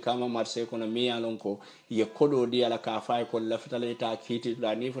jibe birkama marse kono mi yalon ko ye kodo di ala ka fay ko lafitale ta kiti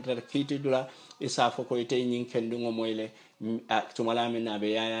la ni fotata kiti dula isa fo ko ite nyin kendungo moyle tumala min na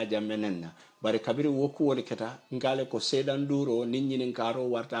be Yahya Jammeh nenna bari kabiri woku wol keta ngale ko sedan duro ninyin karo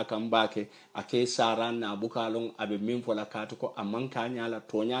warta kan bake ake saran na bukalon abe min fola katu ko amman kanyala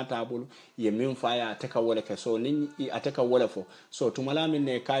tonya tabulu ye min faya ataka wole ke so nin ataka wole fo so tumala min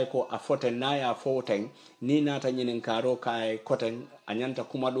ne kai ko afoten na ya foten ni nata nyin karo kai koten anyanta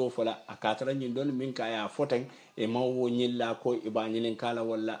kuma do fola akatara nyin don min kai afoten e mawo nyilla ko iba nyin kala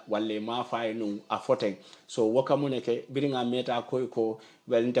walla ma fay nu afoten so wakamune ke biringa meta ko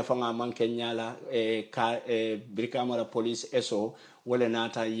wel ndefanga man kenyala brikamara police eso wala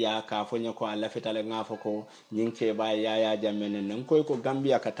nata ya ka fonya ko alla fetale ngafo ko nyinke ba Yahya Jammeh nan ko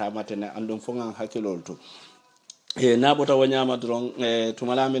Gambia kata matene andum fonga hakilolto na bota wanyama dron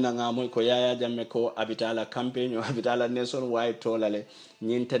tumala mina ngamo ko Yahya Jammeh ko abitala campaign o abitala nationwide tolale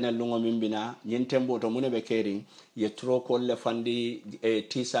nyintene lungo mimbina nyintembo to munebe kering ye tro ko le fandi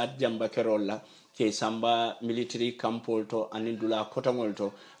t-shirt jamba kerolla ke samba military campol to anin dula kotangol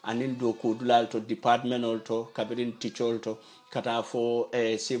to anin do ko dulal to departmental to kabirin teachol to kata fo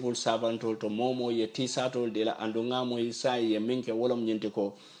civil servant to momo ye t-shirtol de la andunga mo isa ye minke wolom nyinte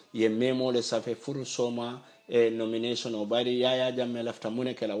ko ye memo le safe furu soma nomination o bari Yahya Jammeh lafta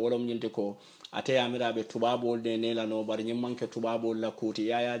mune kala wolom nyinte ko ate amirabe tubabol de nela no bari nyimmanke tubabol la kuti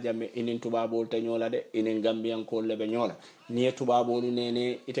Yahya Jammeh inin tubabol te nyola de inin gambian ko lebe nyola ni tubabol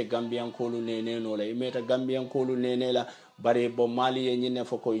nene ite gambian ko lu nene no la imeta gambian ko lu nene la bari bo mali ye nyine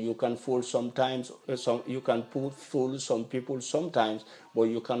foko you can fool sometimes you can fool some people sometimes but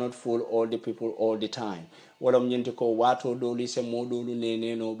you cannot fool all the people all the time wolom nyinte ko wato doli se modolu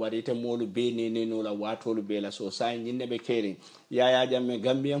nene no bari te molu be nene no la wato lu be la so sai nyine be kering Yahya Jammeh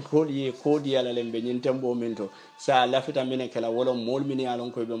gambian ko ye kodi ala lembe nyinte mbo minto sa lafita mine kala wolom mol mini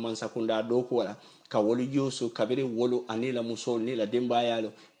alon ko be man sakunda do ko wala ka wolu jusu kabiri wolu anila musol ni la demba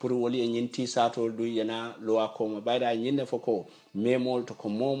yalo pour woli e nyinti sato du yana lo akoma bayda nyinde foko memol to ko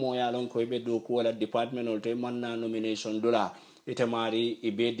momo yalon ko be do ko wala departmental to manna nomination dula ite mari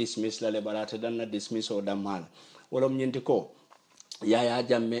ibe dismiss la le barata danna dismiss o damal wolom nyinti ko Yahya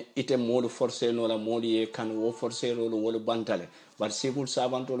Jammeh ite molu forcé no la molu ye kan wo forcé lo wolu bantale bar civil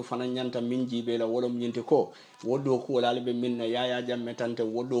servant lo fana nyanta min jibe la wolom nyinti ko wodo ko wala be minna Yahya Jammeh tante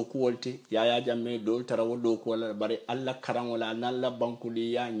wodo ko wolti Yahya Jammeh dol tara wodo ko wala bare alla karan wala nalla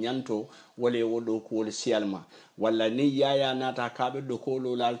bankuli ya nyanto wole wodo ko wol sialma walla ni Yahya nata kabe do ko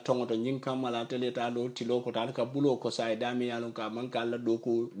lo lal tongoto nyinka mala teleta do tilo ko tan ka bulo ko say dami yalon ka man ka alla do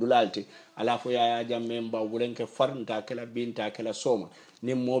ko dulalti ala fo Yahya Jammeh mba wulenke farnta kala binta kala soma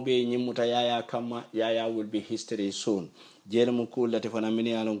nim mobe nyimuta Yahya kama Yahya will be history soon jeremu kulate fana mini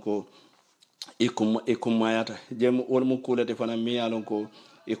yalon ko ikum mayata jemu wolmu kulate fana mi yalon ko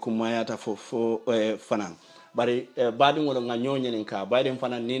ikum mayata fo fana bari badin wala nga nyonyen ka badin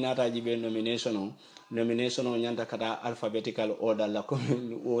fana ni nata jibe nomination o nyanta kata alphabetical order la ko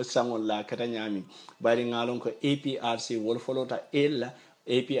o sangol la kata nyami bari ngalon ko APRC wol folota ella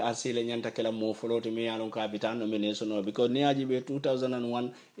APRC le nyanta kala mo follow to me alon ka bitan nomination no because ni ajibe 2001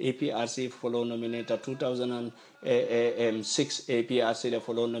 APRC follow nominator 2006 APRC le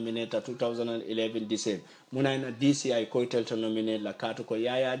follow nominator 2011 December munayna DCI ko telto nominate la katu ko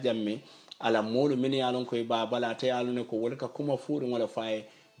Yahya Jammeh ala molu mini alon ko ba bala te alon ko wolka kuma furu wala faye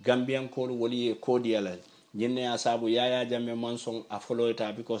Gambian ko woli ko diala nyinne asabu Yahya Jammeh manson a follow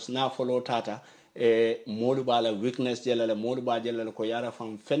ta because na follow tata molu bala weakness jelala molu ba jelala ko yara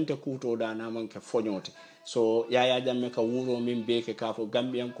fam fente kuto da na man ke fonyote so Yahya Jammeh ka wuro min beke ka fo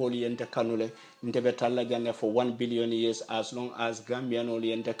Gambian ko yente kanule ntebe talla janne for 1 billion years as long as Gambian ol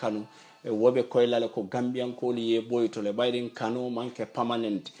yente kanu wobe koylale ko Gambian ko ye boytole baydin kanu man ke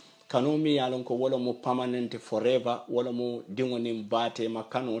permanent kanu mi yalon ko wala mo permanent forever wala mo dingoni mbate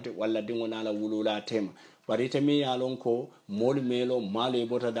makanote wala dingona la wulula tema bari temi yalon ko mol melo male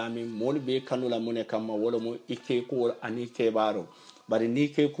bota dami mol be kanula mune kamma wala mo ike ko ani ke baro bari ni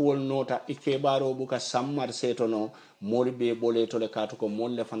ke ko nota ike baro buka sammar seto no mol be bole to le katu ko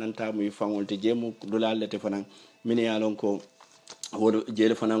mol le fananta mu fangol te jemu dulal te fanan min yalon ko wodo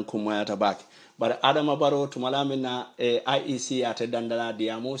jele fanan kumayata bake bara adama baro tumalamina IEC ate dandana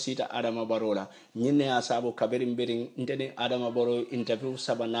diamo sita adama baro la nyinne ya sabo kaberin berin ndene adama baro interview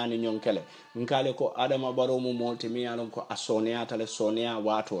sabanani nyonkele nkale ko adama baro mu multimi alon ko asonia tale sonia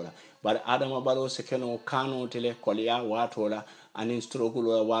watola bara adama baro sekeno kano tele kolia watola anin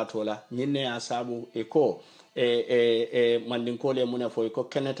strogulo watola nyinne ya sabo eko mandinkole mune foy ko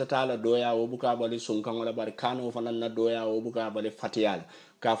keneta tala doya wo buka bali sunkangola bar kano fanan na doya wo buka bali fatiyal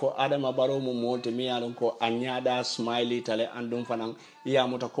ka fo adama baro mu molti mi yalon ko anyada smiley tale andum fanan iya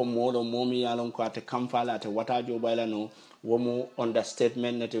muta ko molo momi yalon ko ate kamfala ate watajo bayla no womu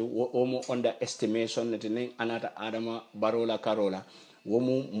understatement nete womu underestimation nete ni anata adama baro la karola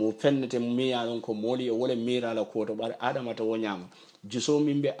womu mu fennete mi yalon ko moli wala mira la ko to bar adama to wonyama jiso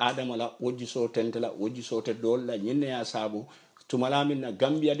mimbe adama la wojiso tentela wojiso te dolla nyinne ya sabu tumalamin na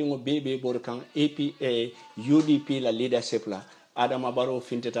gambia dingo bebe borkan APA UDP la leadership la adama baro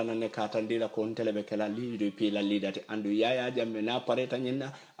finteta ne katandila ko telebe kala UDP la leader andu Yahya Jammeh na pareta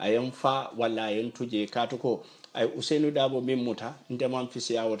nyinna ayam fa wala yen tuje katuko ay Usainu Dabo mimuta ndemam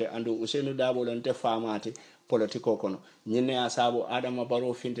fisi yawote andu Usainu Dabo lonte famati politiko kono nyinne ya sabu adama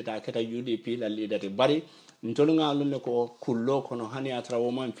baro finteta keta UDP la leader bari ntolunga lunne ko kullo kono hani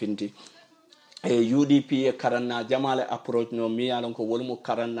atrawo man finti UDP karanna jamale approach no mi yalon ko wolmo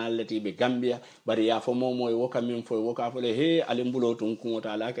karanna leti be Gambia bari ya fo momo e woka min fo woka fo le he alimbulo tun ko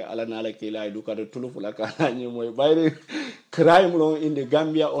ta alaka ala na la kila du ka tulufu la kana ni moy bayre crime lo in the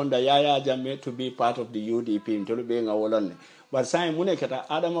Gambia under Yahya Jammeh to be part of the UDP ntolu be nga wolonne bar sai mune keta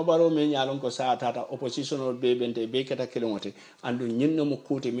adama baro me yalon ko sa tata oppositional be bente be keta kilomote andu nyinno mo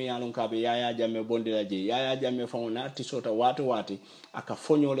kuti me yalon ka be Yahya Jammeh bondira je Yahya Jammeh fa na tisota wati aka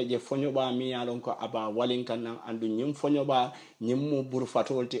fonyole je fonyo ba mi yalon ko aba walin kan andu nyim fonyo ba nyim mo bur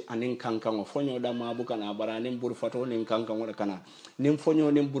fatolti anin kankan fonyo da ma bukana baranin bur fatol nin kankan wala kana nim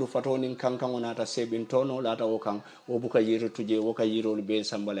fonyo nim bur fatol nin kankan wona ta sebin tono lata o kan o buka yiru tuje woka yirol be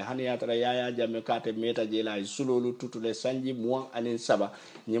sambale hani yatara Yahya Jammeh kate meta je la sulolu tutule sanji muwan anin saba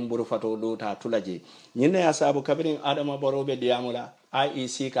nyim bur fatol do ta tulaje nyinne ya sabu kabirin adama barobe diamula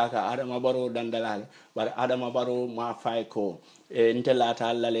IEC kaka adama baro dandalale bar adama baro ma fay ko nte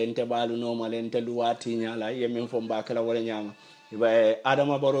lata lale nte balu normal nte luwati nyala yemin fo mbakala wala nyama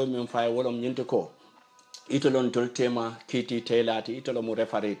adama baro min fay wolom nyinte ko itolon tol tema kiti telati itolo mu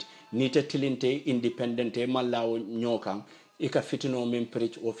referate ni te tilinte independente mallawo nyokan ika fitino min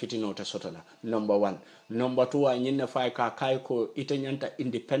preach o fitino ta sotala number 1 number 2 a nyinna fay ka kay ko ita nyanta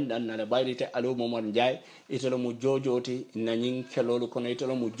independent na bayri te alo momon njay itolo mu jojoti na nyin kelolu kono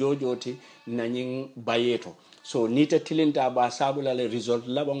itolo mu jojoti na nyin bayeto so ni te tilinta ba sabula le result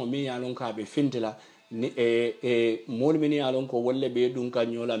laba ngo mi yalon ka be fintila ni mol mini yalon ko wolle be dun ka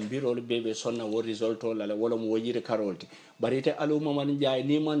nyola mbirol bebe sonna wo result la wala mo wajire karolti barite alo momon njay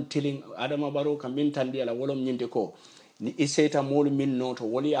ni man tilin adama baro kam min tandi ala wolom nyinde ko ni iseta molu min noto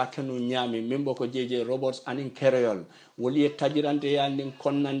woli akenu nyami membo ko jeje robots anin kereyol woli tajirante ya nin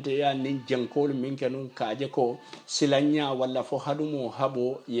konnante ya nin jenkol min kenu kaje ko silanya walla fo hadumo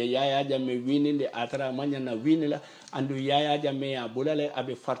habo ye Yahya Jammeh wininde atara manyana winila andu Yahya Jammeh ya bulale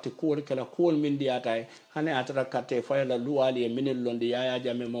abe farti kuwol kala kuwol min diata hane atara kate fayla luwali e minil londe Yahya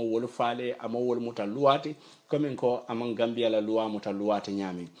Jammeh mo wol faale ama wol muta luwati comme ko amang Gambia la luwa muta luwati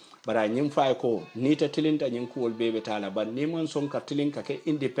nyami bara nyim fay ko ni ta tilinta nyin kuwol bebe tala ban ni man son ka tilinka ke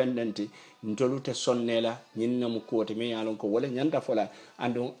independent ntolute sonnela nyin na mu kuwote me yalon ko wala nyanda fola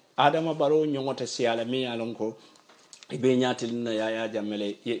andu adama baro nyongote siala me yalon ko ibe nyatil na Yahya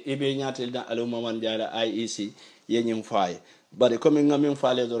Jammeh ibe nyatil na aluma man jala IEC yenyim fay bari comme ngamin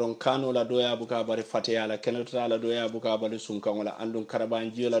faale doron kano la doya buka bari fatiya la kenata la doya buka bari sunkan wala andun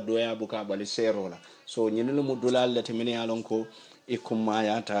karaban la doya buka bari sero la so nyinul mu dulal la timini yalon ko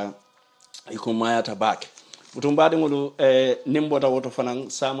ikumayata bak butum badi ngulu nimbota woto fanan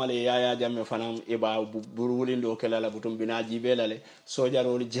samale Yahya Jammeh fanan iba burwulindo kelala butum binaji belale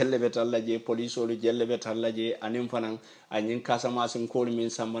sojaroli jellebe tallaje polisolu jellebe tallaje anim fanan anyin Casamance ko min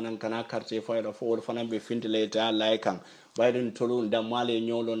sambanan kana carte fayda fo fanan be fintile ta laikan bayden tolu damale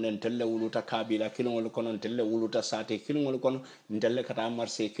nyolo nen telle wuluta kabila kilingol konon telle wuluta sate kilingol kono telle kata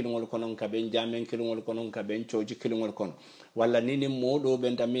marse kilingol konon ka ben jamen kilingol konon ka ben choji kilingol kono walla nini modo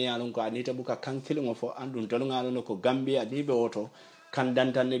benta mi alon ko anita buka kan kilingol fo andun tolu ngalo ko Gambia dibe oto kan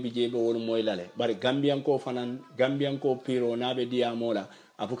dantanne bi jebe wol moylale bari Gambian ko fanan Gambian ko piro nabe diamola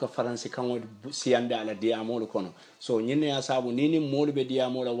abuka faransi kango siyande ala diamol kono so nyine ya sabu nini molbe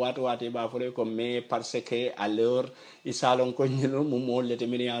diamola wate ba fole ko me parce que à l'heure isalon ko nyino mo mollete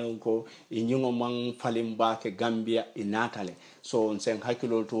min yalon ko e nyungo man falim baake Gambia inatale so sen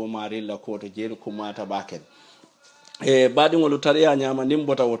hakilo to mari la ko to jeri ko mata baake baadi ngolu tariya nyama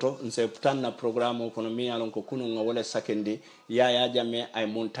nimbota woto nse tanna programme kono mi yalon ko kunu nga wala sakendi Yahya Jammeh ay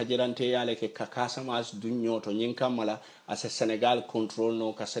mun tajirante yale ke Casamance dunyo to nyin kamala ase Senegal control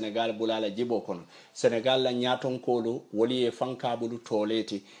no ka Senegal bulala jibo kono Senegal la nyaton kolu woli e fanka bulu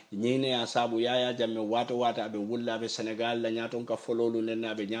toleti nyine asabu Yahya Jammeh wata abe wulla be Senegal la nyaton ka fololu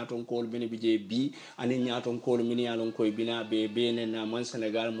nenna be nyaton kolu bini bije bi ani nyaton kolu mini yalon koy bina be nenna man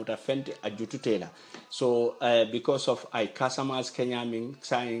Senegal muta fenti ajututela so because of I Casamance Kenya min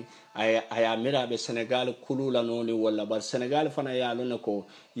saying I amira be Senegal kulula noni wala bar Senegal fana ya lona ko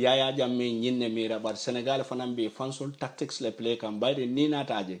Yahya Jammeh nyinne mira bar Senegal fana be fansol tactics le play kan bayde ni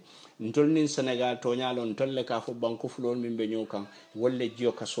nataje ntol nin Senegal to nyalo ntol le ka fo banko fulol min be nyokan wolle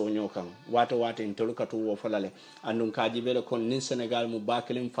jio ka so nyokan wata ntol ka to wo falale andun kaji bele kon nin Senegal mu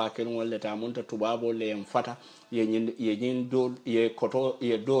bakelin fakelin wolle ta munta tubabo le en fata ye nyin do ye koto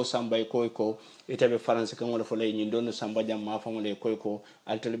ye do sambay ko itabe France kan wala fola nyin don samba jam ma famole ko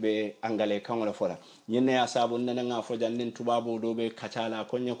altelbe angale kan wala fola nyine asabu nana nga fo jannin tubabo do be kacala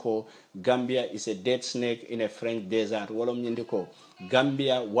konye ko Gambia is a dead snake in a French desert wolom nyindi ko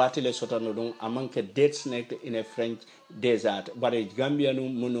Gambia watile sotano dum amanke dead snake in a French desert but Gambia no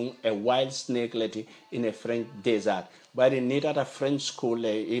munun a wild snake leti in a French desert but in need at a French school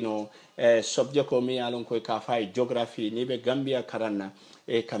subject ko mi alon ko ka fay geography ni be Gambia karanna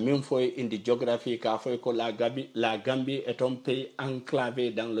et kamin foi in the geography ka foi ko la Gambie est un pays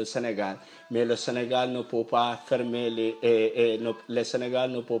enclavé dans le Sénégal mais le Sénégal ne peut pas fermer le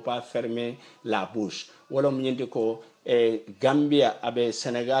Sénégal ne peut pas fermer la bouche wolom nyindi ko Gambia abe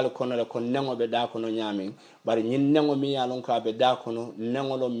Senegal kono le kon nengo be da kono nyamin bari nyin nengo mi yalon ko abe da kono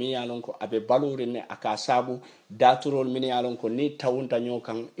nengo lo mi yalon ko abe baluri ne aka sabu daturol mi yalon ko ni tawunta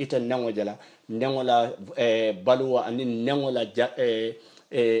nyokan ita nengo jala nengo la baluwa ani nengo la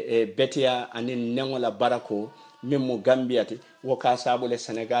betia ani nengo la barako mimmo Gambia ti woka sabu le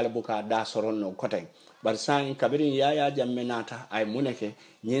Senegal buka da soronno kotay bar san kabirin Yahya Jammeh nata ay muneke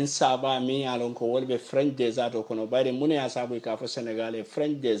nyin saba mi yalon ko wolbe French desert ko no bayre mune ya sabu ka fo Senegal e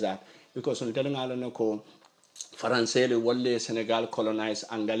French desert because on telngalo ne ko français le wolle Senegal colonize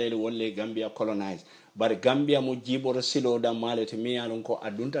angalais le wolle Gambia colonize bar Gambia mo jiboro silo da malete mi yalon ko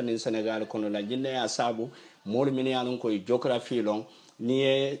adunta nin Senegal kono la jinne ya sabu mol mi yalon ko geography long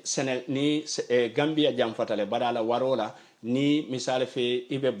ni Gambia jam fatale badala warola ni misale fe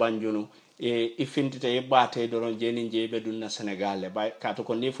ibe banjunu ifintite e bate doron jeni jebe dunna Senegal ba kato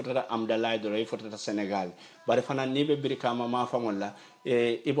ko ni futata amdalay do e futata Senegal bare fana ni be birikama ma famolla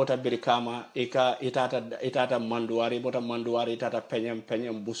ibota birikama itata manduwari ibota manduwari itata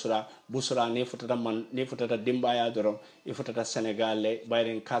penyam busra ni futata dimbaya doron e futata Senegal le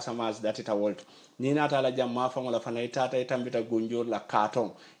bayren Casamance datita wolt ni nata la jam ma famolla fana itata itambita gunjur la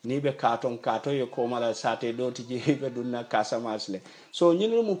katon ni be katon yo ko mala sate do tiji be dunna Casamance le so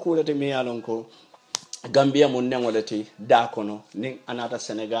nyinu mu kulete mi yalon ko Gambia mo nengolati da kono ning anata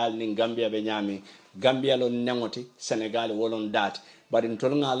Senegal ning Gambia be nyami Gambia lo nengoti Senegal wolon date bari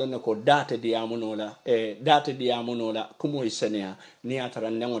ntol ngalo ne ko date diamunola kumo isenia ni atara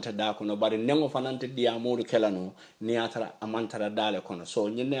nengote da kono bari nengo fanante diamuru kelano ni atara amantara dale kono so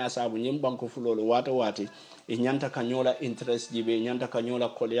nyinne asabu nyim banko fulolo wati e nyanta kanyola interest jibe nyanta kanyola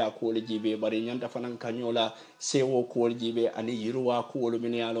kolya ko jibe bari nyanta fanan kanyola sewo ko jibe ani yiruwa ko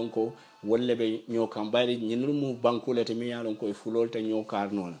min yalon ko wolle be nyokan bari nyinul mu banko lete mi yalon ko e fulol te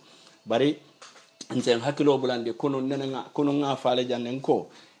nyokar non bari nten hakilo bulande kono nga faale jannen ko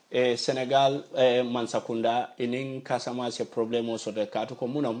Senegal mansakunda inin Casamance problème so de kato ko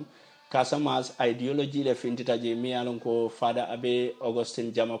munam Casamance ideology le fintita je mi yalon ko fada abe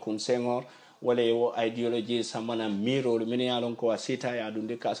Augustin Jamakun Senghor wala yo ideology samana miro min yalon ko asita ya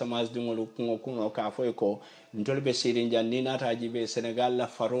dunde Casamance dingol kuno ka foy ko ntolbe sirin janni nata jibe Senegal la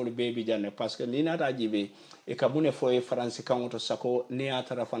farol bebi janne parce que ni nata jibe e kabune foy France kan to sako ni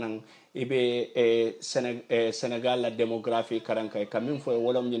atara fanan ibe Senegal la démographie karanka e kamin foy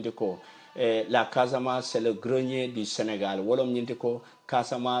wolom nyinde ko la Casamance c'est le grenier du Sénégal wolom nyinde ko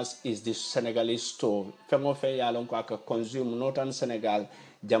Casamance is the Senegalese store fengo fe yalon ko aka consume notan Senegal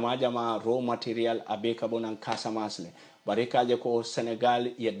jama raw material abe kabonan Casamance le barikaje ko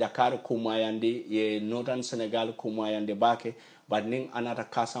Senegal ye Dakar kumayande ye northern Senegal kumayande bake badning anata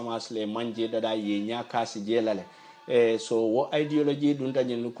Casamance le manje dada ye nya kasi jelale so wo ideology dunta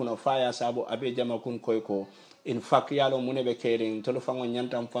nyen kuno faya sabo abe jama kun koyko in fact yalo munebe kering tolo fango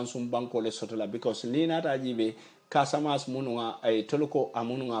nyantam fansum banko le sotola because ni nata jibe Casamance mununga ay toloko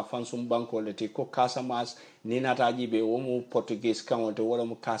amununga fansum banko le ti ko Casamance ni nata jibe wo mu Portuguese kan wote wala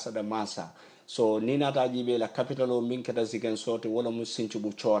mu Casa da Massa so ni nata jibe la capital o min keta zigen sote wala mu sinci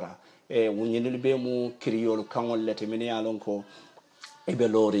bu chora wunyinil be mu kriol kangol lete min ya lon ko ebe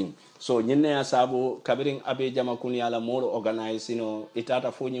loring so nyinne ya sabu kabirin abe jama kun yala molo organize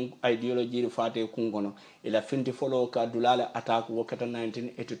itata fo nyin ideology fate kungono ila finti folo ka dulala attack wokata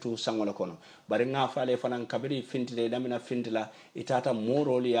 1982 sangola kono bari nga fale fanan kabiri finti le damina finti la itata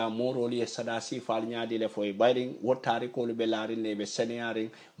moroli ya sadasi fal nyaadi le foy bayring wotari ko be laari ne be seniaring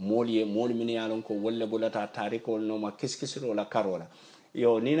moli mini yalon ko wolle bulata tariko no ma kiskisiro la karola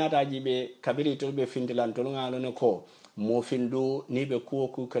yo ni nata jibe kabiri to be finti lan to ngalo ne ko mo findu ni be kuwo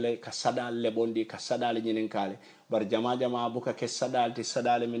kukele ka sadal le bondi ka sadal nyinin kale bar jama buka ke sadal ti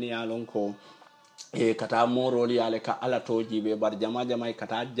sadal min yalon ko kata moroli yale ka ala toji be bar jama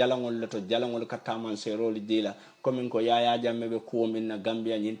kata jalangol le to jalangol ka taman seroli dila komin ko Yahya Jammeh be kuwo min na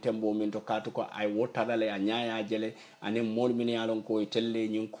Gambia nyin tembo min to katu ko ay wotadale a nyaaya jele anen mol min yalon ko telle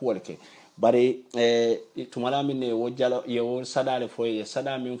nyin kuwolke bari tumala min ne wo jalo ye wo sadale fo ye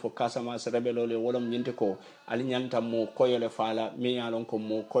sada min fo Casamance rebelole wolom nyinte ko ali nyanta mo koyole fala mi yalon ko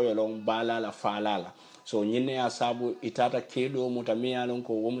mo koyolon bala la fala la so nyinne ya sabu itata kedo muta mi yalon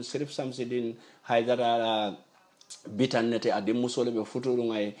ko wo Sirif Samsidin haydara bitannete adi musole be futuru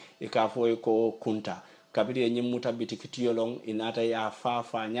ngai ka fo ko kunta kabiri nyim muta bitikitiyolon inata ya fa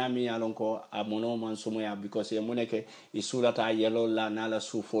nyami yalon ko amono man sumo ya because ye muneke isulata yelo la nala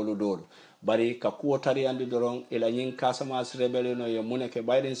sufolu dolo bari ka kuwo tari andi doron ila nyin Casamance rebellion no ye muneke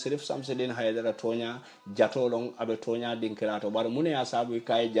bayden Sirif Samsidin haydara tonya jatolon abe tonya dinkirato bari mune ya sabu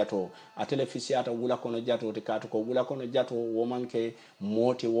kai jato atele fisiata wula kono jato ti katu ko wula kono jato wo manke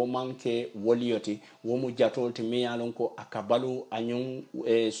moti wo manke woliyoti wo mu jatol ti mi yalon ko akabalu anyun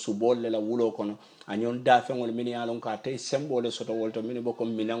subolle la wulo kono anyon dafengol min yalon ko atay sembole soto wolto min boko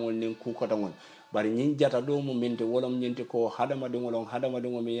minangol nin kukotangol bari nyin jata do mu minte wolom nyinti ko hadama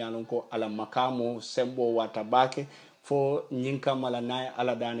dingo mi yalon ko ala makamo sembo wata bake fo nyin kamala nay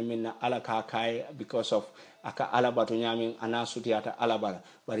ala dani minna ala ka kai because of aka ala batu nyamin ana sutiyata ala bala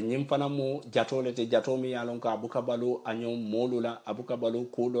bari nyin fana mu jatole te jatomi yalon ko abuka balu anyon molula abuka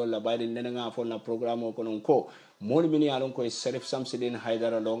balu kudo la bari nenanga fo na programme ko non ko mol min yalon ko Sirif Samsidin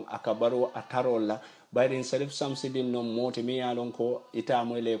haydara long aka baro atarola bayrin Sirif Samsidin no moti mi yalon ko ita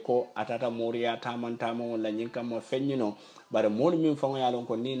moyle ko atata moriya tamantamo la nyinka mo fenyino bare mol min fango yalon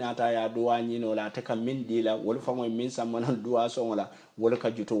ko ni nata ya duwa nyino la taka min dila wol fango min samana duwa songola wol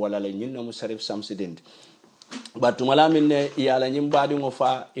ka juto wala la nyinno mu Sirif Samsidin batumala minne yala nyimbadi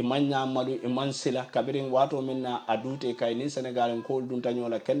ngofa imanya malu imansila kabirin wato minna adute kay ni Senegal ko dunta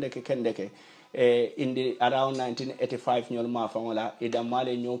nyola kendeke indi around 1985 nyol ma fangola ida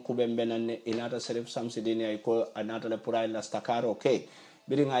male nyo kubembe nanne inata Sirif Samsidin ay ko anata le pura ila stakaro ke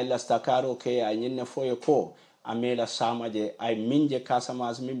birin ay la stakaro ke ay nyinne foye ko amela samaje ay minje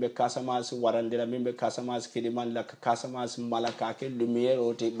Casamance mimbe Casamance warandira mimbe Casamance kidiman la Casamance malaka ke lumiere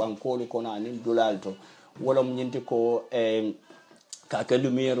oti bankoli kono anin dulalto wolom nyinti ko ka ke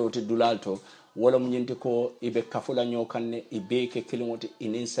lumiere oti dulalto wolom nyinti ko ibe kafula nyokanne ibe ke kilomoti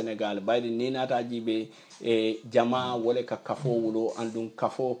inin Senegal baydi ni nata jibe jama wole ka kafo wulo andun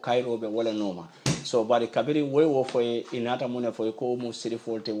kafo kairobe wala noma so bari kabiri wo foye inata mune foye ko mu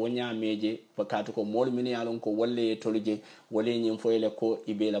sirifolte wonya meje bakatu ko mol mini yalon ko wolle toluje wole nyim foye le ko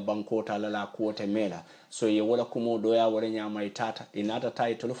ibe la banko ta la ko te mela so ye wala kumo doya wala nyama itata inata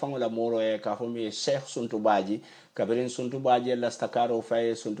tay tolfango la moro e ka fo mi Sheikh Suntu Baji kabirin Suntu Baji la stakaro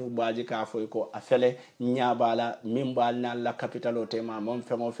faye Suntu Baji ka foye ko afele nyabala mimbal na la capitalo tema mon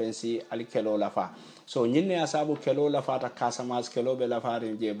femo fensi alikelo la fa so nyinne asabu kelo la fata Casamance kelo be la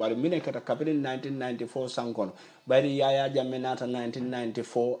farin je bari mine kata kabirin 1994 sankon bari Yahya Jammeh nata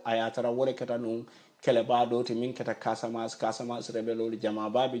 1994 ayatara wole kata nun kele ba do ti min kata Casamance rebeloli jama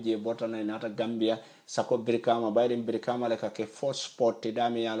babi je botana nata Gambia sako Brikama bari Brikama le ka ke force sport ti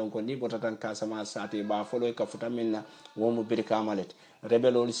dami yalon ko ni botatan Casamance sati ba folo ka futa minna womu Brikama let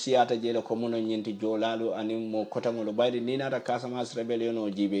rebelol siata jele ko mono nyinti jolalu anim mo kotangolo baydi ni nata Casamance rebellion o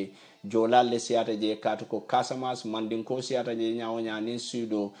jibe jolal le siata je katu ko Casamance mandin ko siata je nyaawo nyaani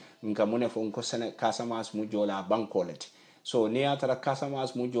sudo nka mone fon ko sene Casamance mu jola bankoleti so ni atara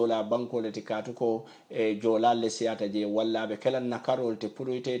Casamance mu jola bankoleti katu ko jolal le siata je walla be kala nakarol te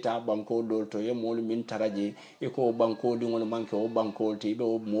purite ta banko dol to ye mol min taraje e ko banko di ngol manke o bankol te be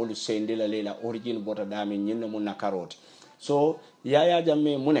o mol sendela lela origin bota dami nyinno mu nakaroti so Yahya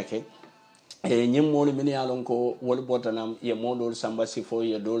Jammeh muneke nyim molu min yalon ko wol botanam ye modol samba sifo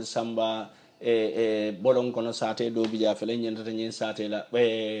ye dol samba bolon kono sate do bija fele nyentata nyen sate la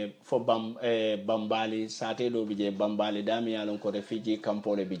fo bambali sate do bije bambali dami yalon ko refugee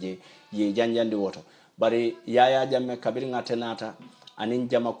campole bije ye janjandi woto bari Yahya Jammeh kabir ngatenata anin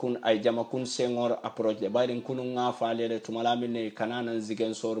jamakun ay jamakun sengor approach de bayrin kunu nga falele tumala minne kanana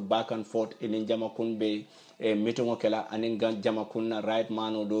zigen sor back and forth inin jamakun be meeting kala anin jamakun na right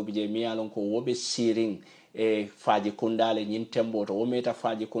mano do bije mi alon ko wobe siring faji kundale nyin tembo to o meta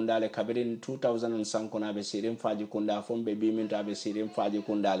faji kundale kabirin 2005 kona be sirin faji kunda fombe bi minta be sirin faji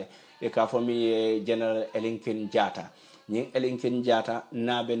kundale ka fomi general elinkin jata nyin elinkin jata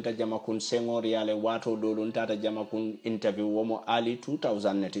na benta jamakun sengor yale wato dolun tata jamakun interview womo ali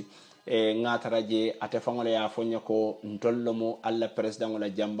 2000 neti ngatara je ate fangole ya fonya ko ntollo mo alla president wala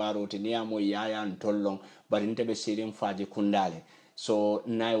jambaro tiniamo yaya ntollon bari ntebe sirin faji kundale so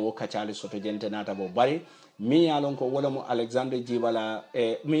nay wo kacali soto jente nata bo bari mi yalon ko wala mo Alexander Jibala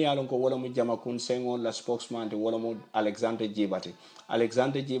mi yalon ko wala mo jamakun sengol la spokesman te wala mo Alexander Jibati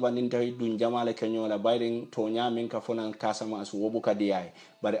Alexander Jiba nin tawi dun jamala kenyola bayrin to nyamin ka fonan Casamance wobu kadiyai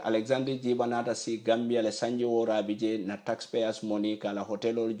bari Alexander Jiba nata si Gambia le sanje wora bije na taxpayers money kala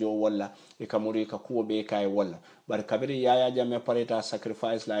hotelol jo wala e kamuri ka kuwo be kay wala bari kabiri Yahya Jammeh pareta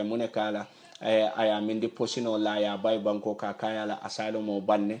sacrifice la mune kala aya mindi posino la ya bay banko ka kaya la asylum o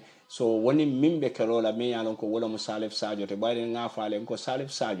banne so woni mimbe kelola mi yalon ko wala mo Salif Sadio te bayri nga faale ko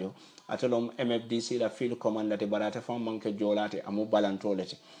Salif Sadio atelom MFDC la field commander te barate fam manke jolate amu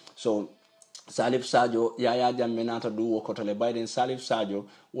balantolete so Salif Sadio Yahya Jammeh nata du wokotole bayden Salif Sadio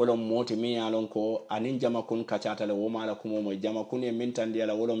wolom moti mi yalon ko anin jamakun kacatale wo mala kumo mo jamakun e mintandi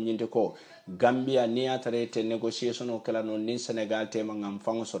ala wolom nyinte ko Gambia ni atarete negotiation o kala non nin Senegal tema ngam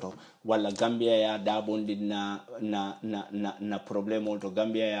fango soto wala Gambia ya dabondi na problème to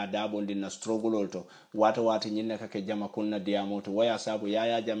Gambia ya dabondi na struggle to wata nyinne kake jamakun na diamoto waya sabu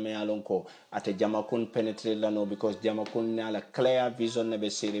Yahya Jammeh yalon ko ate jamakun penetrate lano because jamakun na la clear vision ne be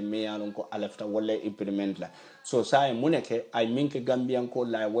siri mi yalon ko alafta wala implement la so say muneke ay minke Gambian ko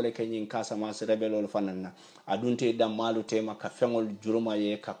la wala ke nyin Casamance rebelol fananna adunte damalu tema ka fengol juruma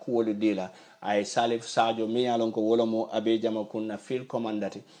ye ka kuwolu dila ay Salif Sadio mi yalon ko wala mo abe jamakun na field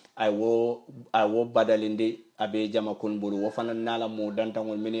commandati ay wo badalinde abe jamakun bulu wo fananna la mo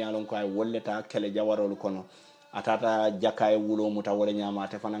dantangol mi yalon ko ay wolleta kele jawarol kono atata jakay wulo muta wala nyama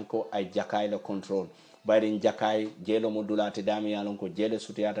te fanan ko ay jakay le control bayrin jakay jelo mo dulati dami yalon ko jele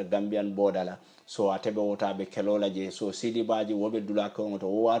sutiyata Gambian bodala so atebe wota be kelola je so sidi baji wobe dulaka ngoto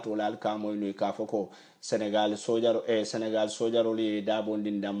wato lal kamo no ka foko Senegal sojaro li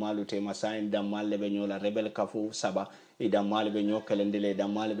dabondin damalu te masain damalle be nyola rebel kafu saba e damalle be nyokelendele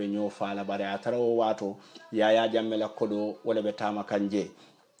damalle be nyo fala bare atara wato Yahya Jammeh la kodo wala be tama kanje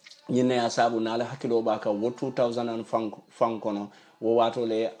nyine ya sabu nala hakilo baka wo 2000 fankono wo wato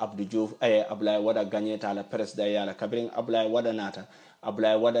le Abdou Diouf Ablaye Wada gagneta la presida yala kabirin Ablaye Wada nata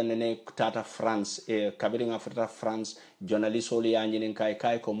Ablaye Wada nene tata France kabirin afata France journalist oli yanjinin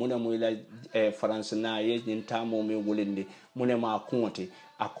kai ko mune muila France na ye nyintamo mi wulindi mune ma kunti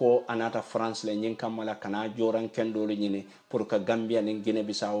ako anata France le nyin kamala kana joran kendo le nyine pour que Gambia ni Guinea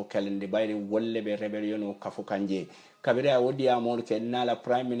Bissau kalende bayri wolle be rebellion o kafu kanje kabira wodi amol ke nala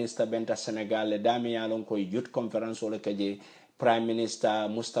prime minister benta Senegal le dami yalon ko youth conference ole keje Prime Minister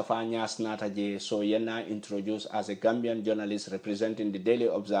Mustafa Niass Nataje so yena introduced as a Gambian journalist representing the Daily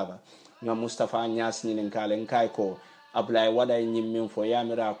Observer nga Mustafa Niass ni nkale nkai ko Ablaye Wada nyimmin fo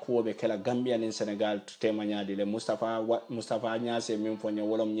yamira ko be kala Gambia in Senegal tema nyaadi le Mustafa Niass min fo nya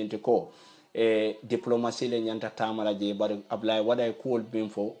wolom nyinti ko diplomacy le nyanta tamala je bar Ablaye Wada ko bin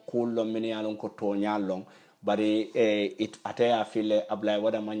fo ko lo min yalon ko to nyalong bari it ataya file Ablaye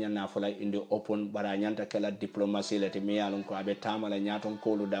Wada manya na fola in the open bara nyanta kala diplomacy le temi yalon ko abe tamala nyaton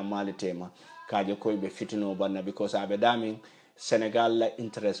ko lu da mali tema kaje ko be fitino banna because abe dami Senegal la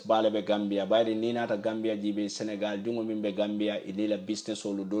interest bale be Gambia bari ni nata Gambia jibe Senegal dungo mimbe Gambia ilila business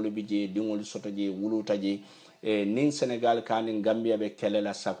olu dolu bije dungo soto je wuluta je nin Senegal kanin Gambia be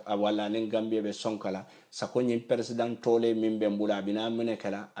kelela wala nin Gambia be sonkala sakonyi president tole mimbe mbula bina mune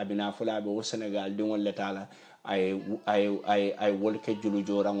kala abina fula be o Senegal dingol letala ay wolke julu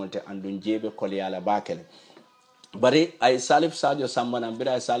jorangolte andun jebe kolyala bakele bari ay Salif Sadio Sambana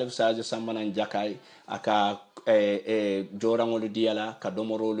bira Salif Sadio Sambana jakay aka jorangolu diala ka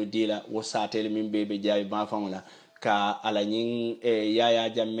domorolu dila wo satel mimbe be jay ba fangola ka ala nyin Yahya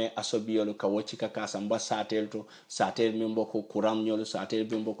Jammeh asobiyolu ka wochika ka samba satel to satel mimbo ko kuram nyolu satel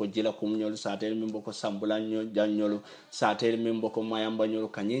mimbo ko jila kum nyolu satel mimbo ko sambulan nyolu satel mimbo ko mayamba nyolu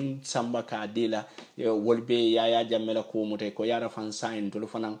kanyin samba ka dila wolbe Yahya Jammeh la ko mute ko yara fan sign to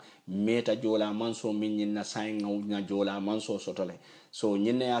fanan meta jola manso min na sign na jola manso sotole so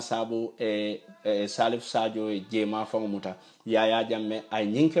nyinne ya sabu Salif Sadio jema fa muta Yahya Jammeh ay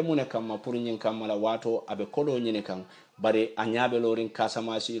nyinke mune kam pour nyin kam la wato abe kodo nyine kan bare anyabe lorin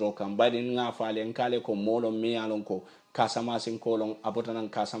Casamance ro kan bare nga faale nkale ko molo mi alon ko Casamance kolon abotanan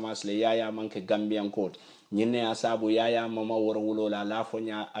Casamance le yaya manke Gambian court nyinne asabu yaya mama woro wulo la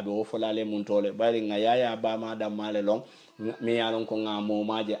fonya abe wofolale muntole bari nga yaya ba ma da male long mi yalon ko nga mo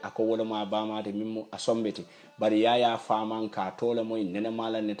maje ako wolo ma ba ma de mimu asombeti bari yaya faman ka tole moy nene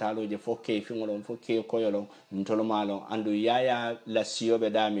mala ne taloje fokke fingolon fokke koyolon ntolo malo andu yaya la siyobe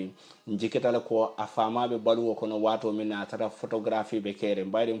dami njiketala ko a famabe baluwo kono wato min atara photography be kere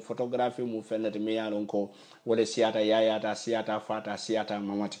bari photography mu fennati mi yalon ko wala siyata yaya ta siyata fata siyata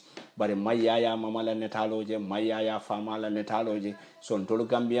mamati bari may yaya mamala ne taloje may yaya famala ne taloje son tolu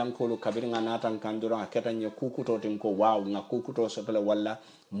gambian ko kabir nga natan kandura ketanye kukuto tin ko waaw nga kukuto sotole walla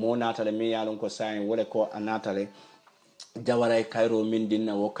mo natale mi yalon ko sayin wala ko anatale jawara e kayro min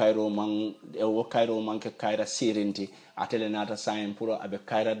dinna wo kayro man ke kayra sirinti atele nata sayin pour abe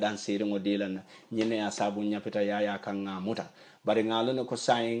kayra dan siringo dilana nyine asabu nyapita yaya kan muta bari ngalo ko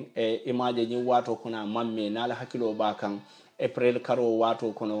sayin image ni wato kuna mamme nala hakilo ba kan april karo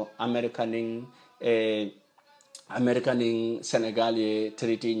wato kono americanin Senegal ye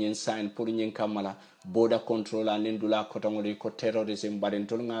treaty nyin sign pour nyin kamala border control anin dula ko tangoli ko terrorism barin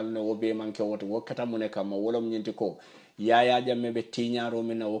tol ngal ne wobe manke woto wokata mune kam wolom nyinti ko Yahya Jammeh be tiñaro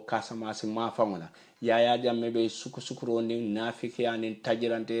min wo Casamance ma fangola Yahya Jammeh be sukuro ni nafiki anin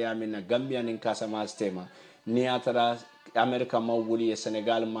tajirante amin Gambia nin Casamance tema ni atara America ma wuli e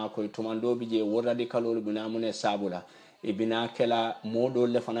Senegal ma ko tumando bije woradi kalol bina mune sabula ibina kala modo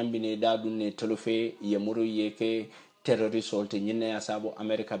le fanan bine da dunne telofe ye muru yeke terrorist olte nyine asabu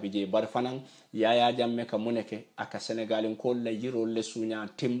America bije bar fanan Yahya Jammeh ka muneke aka Senegalin ko la yiro le sunya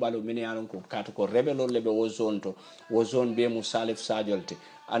timbalo min yaron ko kato ko rebelo lebe wo zone be mu Salif Sajolte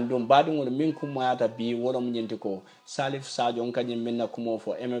andum badungol min kumayata bi wolom nyinti ko Salif Sadio kanyim minna kumo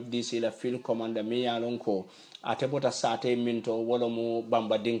fo MFDC la field commander mi yaron ko atebota sate minto wolomu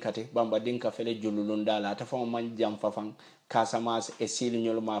bamba dinka fele jululun dala atafon man jam fafan Casamance e sil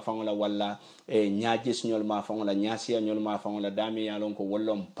nyol ma fangola walla e nyajis nyol ma fangola nyasiya nyol ma fangola dami yalon ko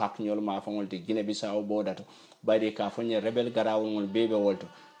wollom pak nyol ma fangol te Guinea Bissau bodato bari ka fonye rebel garawol ngol bebe wolto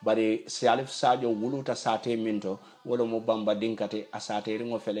bari Salif Sadio wuluta sate minto wolomu bamba dinkate asate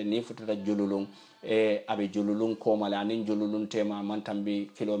ringo fele ni futata jululun abe jululun ko mala anin jululun tema man tambi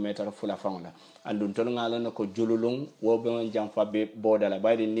kilometer fula fangola andun ton ngalon ko jululun wobe on jamfa be bodala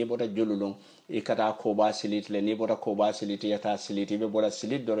bari ni bota jululun ikata ko ba silit le ni bota ko ba silit yata siliti be bola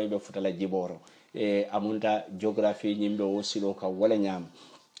silit doro be futala jiboro amunta geography nyimbe wo silo ka wala nyam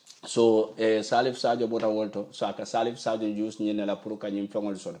so Salif Sadio bota wolto so aka Salif Sadio jus nyene la pour kanyim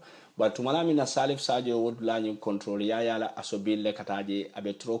fengol solo but tumala mina Salif Sadio wodula nyim control ya la asobille kataje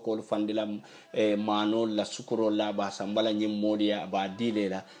abe trokol fandilam manol la sukuro la ba sambala nyim modia ba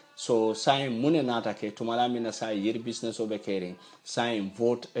dilela so sai mune nata ke tumala mina sai yir business o be kering sai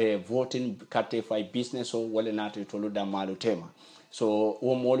voting kate fay business o wala nata tolu da malu tema so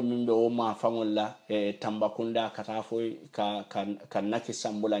wo mol mimbe o ma fangol la Tambakunda katafo ka naki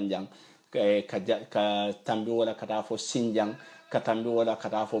sambulanjang ka tambi wala katafo Sinjang katambi wala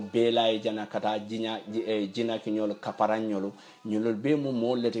katafo bela jana kata jina kinyol kaparanyolo nyolol be mo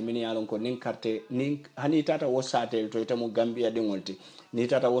mollete min yalon ko nin carte nin hani tata wosate to itamu Gambia dingolti ni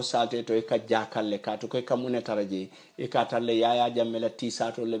tata wosate to ka jakalle ka to ka mune taraje e ka talle Yahya Jammeh la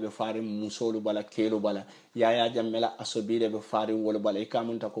tisato lebe fari musolu bala kelo bala Yahya Jammeh la asobile be fari wol bala e ka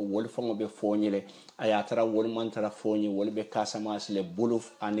munta ko wol fongo be fonyile aya tara wol man tara fonyi wol be Casamance le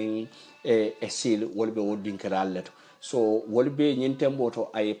buluf anin esil wol be wodinkeralleto so wolbe nyintembo to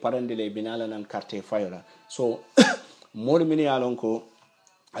ay parandele binala nan carte fayola so mol min yalon ko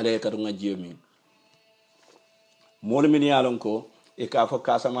ale kadu ngajiyo min mol min yalon ko e ka fo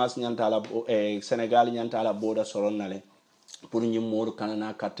Casamance nyantala Senegal nyantala boda soronnale pour nyim mol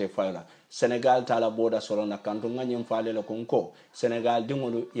kanana carte fayola Senegal tala boda soronna kanto nganyim faale la konko Senegal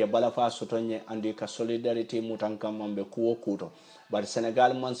dingolu ye bala fa sotonye andi ka solidarity mutanka mambe kuwo kuto but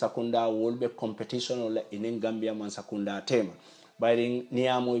Senegal man sakunda wolbe competition la inin Gambia man sakunda tema bari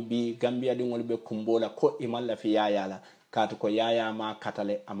niyamo bi Gambia dingol be kumbola ko imalla fi yayala katu ko yaya ma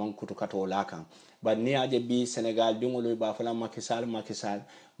katale aman kutu kato lakan but niyaje bi Senegal dingol ba fala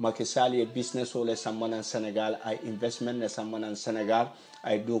makisal ye business ole samana Senegal ay investment ne samana Senegal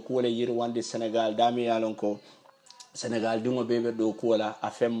ay do ko le yirwande Senegal dami yalon ko Senegal dingo bebe do ko la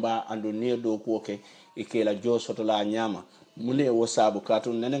afemba ando ne do ko ke ikela jo soto la nyama mune wo sabu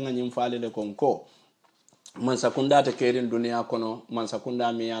katun nene nganyim faale le konko man sakunda te kerin duniya kono man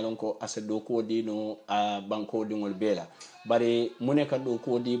sakunda mi yalon ko ase do ko dino banko dingol bela bari mune ka do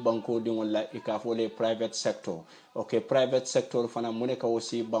ko di banko dingol la ikafole private sector okay private sector fana mune ka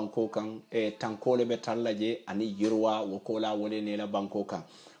aussi banko kan tankole be tallaje ani yirwa wokola wole ne la banko kan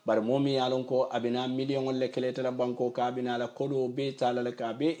bar momi yalon ko abina million le kelete la banko ka abina la kodo be talala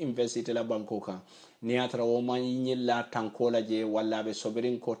ka be investir la banko kan ni atra wo man nyilla tankola je walla be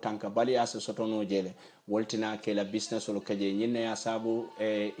sobirin ko tanka bali asa sotono jele woltina ke la business lo kaje nyinne ya sabu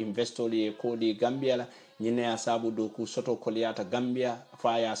investoli ko di Gambia la nyinne ya sabu do ku soto koliyata Gambia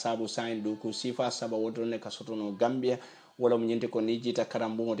fa ya sabu sign do ku sifa saba wodone ka sotono Gambia wala mu nyinte ko ni jita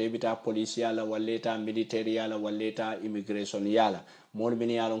karambugo de bita police yala walleta military yala walleta immigration yala mon min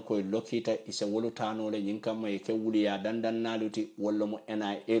yalon ko lokita ise wolutano le nyinkam e ke wuli ya dandan naluti wala mu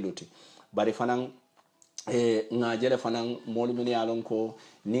NIA luti bari fanan ngajele fanan molu min yalon ko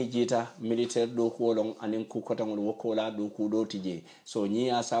ni jita militaire do ko lon anin ku kotangol wokola do ku do tije so ni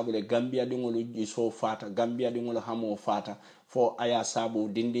ya sabule Gambia dingol so fata Gambia dingol hamo fata fo aya sabu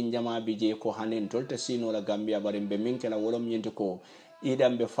dindin jama bije ko hanen tolta sino la Gambia bare be minkela wolom nyinti ko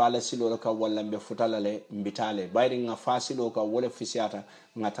idam be fala silo ka walla be futalale mbitale bayri nga fasilo ka wala fisiata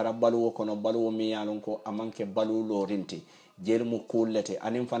nga tarabalu ko no balu mi yalon ko amanke balu lorinti jeel mu kullete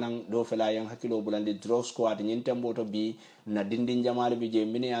anin fanan do fela yang hakilo bulandi drug squad nyinte mboto bi na dindin jamaale bi je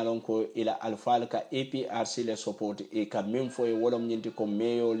min yalon ko ila alfal ka APRC le support e ka même fo e wolom nyinti ko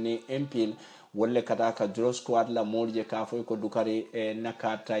meyo ni empil wolle kata ka drug squad la molje ka fo ko dukari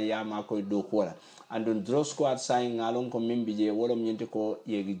nakata yama ko do kola andun drug squad sai ngalon ko mimbi je wolom nyinti ko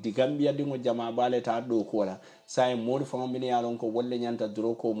ye digambia dingo jama bale ta do kola sai modi fo min yalon ko wolle nyanta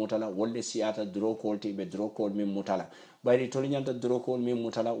drug ko mutala wolle siata drug ko tibe drug ko min mutala bari toli nyanta drokol min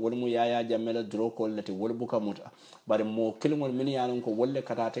mutala wol mu Yahya Jammeh la drokol lati wol buka muta bari mo kilmol min yalon ko wolle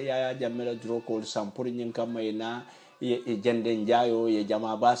katata Yahya Jammeh la drokol sampur nyin kam mayna ye jende njaayo ye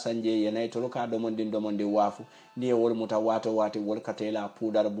jama basanje ye nay tolo ka domondi wafu ni wol muta wato wati wol katela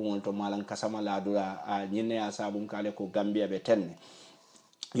pudar bumol to malan kasama la dura a nyinne ya sabum kale ko Gambia be tenne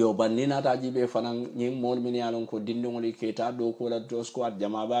yo bannina ta jibe fanan nyim mol min yalon ko dindongoli keta do ko la do squad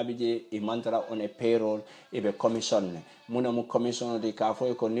jama babi je e mantra on a payroll e be commission ne muna mu commission de ka fo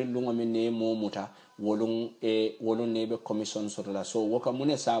ko nillungo min ne mo muta wolun ne be commission soto la so woka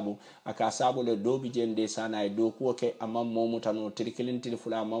mune sabu aka sabu le do bijende sana e do ko ke amma mo muta no trikilin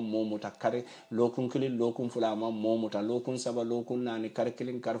tilfula amma mo muta kare lokun kilin lokun fula amma mo muta lokun saba lokun nani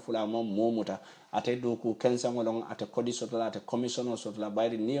karkilin karfula amma mo muta ate do ko kensa ngolon ate kodi soto la ate commission soto la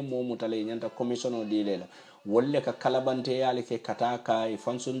bayri ni mo muta le nyanta commission o dilela wolle ka kalabante yale ke kataka e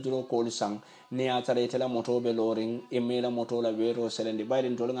fansunduro ko lisang ni atare tela moto be loring emela moto la wero selendi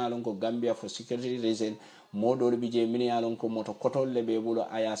bayri tol ngalon ko Gambia for security reason modol bije min yalon ko moto kotol le be bulo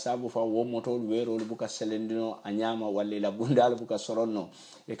aya sabu fa wo moto wero buka selendino anyama walle la bundal buka soronno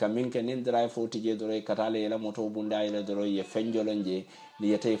e kaminke nin drive foti je doro katale la moto bunda ile doro ye fenjolonje ni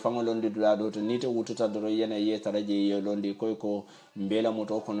yete fangolondi dula do to nite wututa doro yena ye taraje ye londi koy ko mbela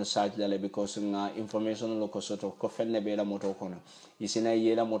moto kono saaj dale because nga information lo ko soto ko fenne be la moto kono isina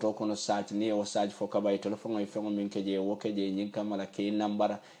ye la moto kono saaj ni o saaj fo kabay telephone ay fengo minke je woke je nyin kamala ke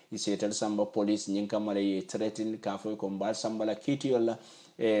nambara isetel samba police nyin kamala ye threaten ka fo ko mbal samba la kiti wala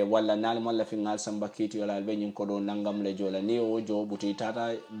wala nal malla fi ngal samba kiti wala be nyin ko do nangam le jola ni o jo buti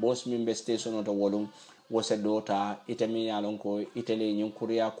tata boss mimbe station to wolum wose dota itami yalon ko itele nyin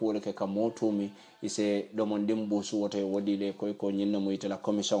kuriya ko ke ka motumi ise do mon dimbu su wote wodi le ko nyinna mo itela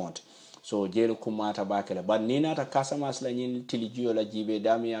commission so jero kumata bakela ban ni nata Casamance la nyin tilijiyo la jibe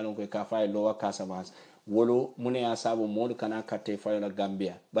dami yalon ko ka fay lowa Casamance wolo mune ya sabu mod kana katte fay la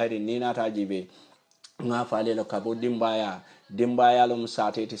Gambia bayri ni nata jibe nga fale lo kabo dimbaya lo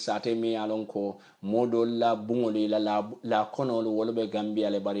sate mi yalon ko modol la bungoli la kono lo wolbe Gambia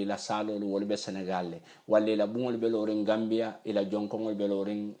le bari la salo lo wolbe Senegal le walle la bungol be lorin Gambia ila jonkongol be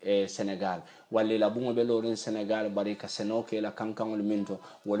lorin Senegal walle la bungol be lorin Senegal bari ka senoke la kankangol minto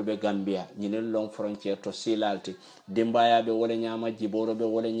wolbe Gambia nyinel long frontier to silalti dimbaya be wole nyama jiboro be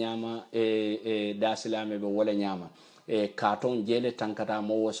wole nyama dasilame be wole nyama katon jele tankata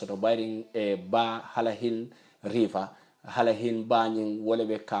mo wosoto bayrin ba halahin river halahin banyin wole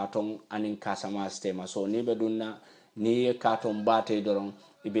be katon anin Casamance tema so ni be dunna ni katon bate doron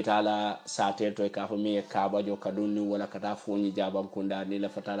ibitala sate to ka fo mi kaba jo kadunni wala kata foni jabam kunda ni la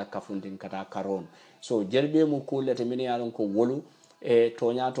fatala kafundin kata karon so jelbe mu kullete min yalon ko wolu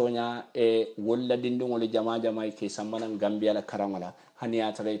tonya wolla dindingol jama ke sambanan Gambia la karamala hani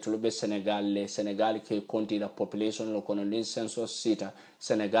atare tulbe Senegal ke konti la population lo kono nin census sita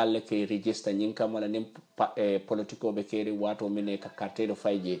Senegal le ke register nyinka mala nim politiko be keri wato mine ka carte do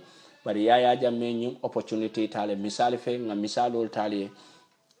fayje bari Yahya Jammeh nyum opportunity tale misal fe nga misalol tale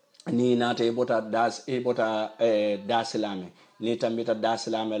ni nata ebota dasilame ni tambita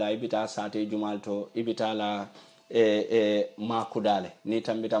dasilame la ibita sate jumalto ibita la makudale ni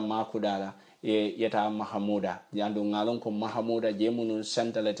tambita makudala yeta mahamuda yandu ngalon ko mahamuda jemunu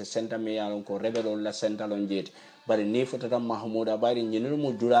sentalete sentame yalon ko rebelo la sentalon jeti bari ni fotata mahamuda bari nyinul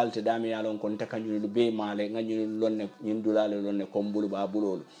mu dulalte dami yalon ko nta kanyul be male nganyul lonne nyin dulale lonne kombulu ba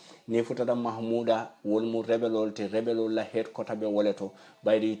bulolu ni futata mahmuda wolmu rebelol te rebelol la het kota be woleto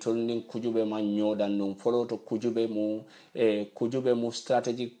bayri tolnin kujube man nyodan non foloto kujube mu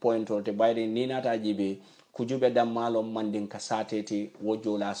strategic point te bayri ni nata jibe kujube dammalo mandin ka sateti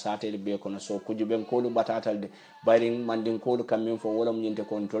wojola sateti be kono so kujube kolu batatal de bayri mandin kolu kamin fo wolom nyinte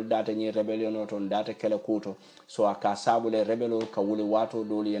control data ni rebellion ton data kele kuto so aka sabule rebelol ka wuli wato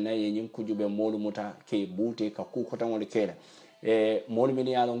doli yana yin kujube molu muta ke bute ka ku kota wol kele mol min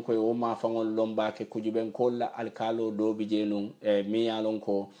yalon ko o ma fangol lombake kujuben kolla alkalo do bije non mi yalon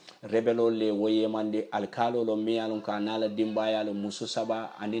ko rebelo le woye mande alkalo lo mi yalon ka nala dimba yalo musu saba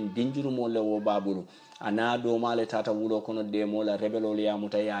anin dinjuru mo le wo babulu ana do male tata wulo kono de mola rebelo le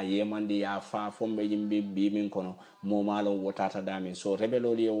yamuta ya yemande ya fa fombe yimbe bi min kono mo malo wotata dami so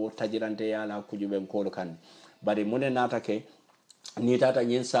rebelo le wo tajirante yala kujuben kol kan bari mune natake ni tata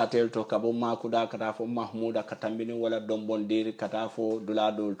nyin satel to kabo makuda kata fo mahmuda katambini wala dombon diri kata fo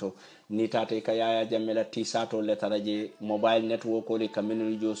duladol to ni tata ka Yahya Jammeh la tisato le taraje mobile network ko le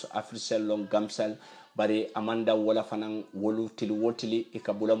kaminu jos africell long gamsel bari amanda wala fanan wolu til wotili e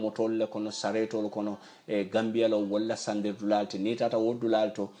kabula motol le kono sareto kono Gambia lo wala sande dulalti ni tata wo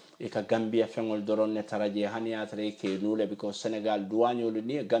dulalto e ka Gambia fengol doron ne taraje hani atre ke nule because Senegal duanyol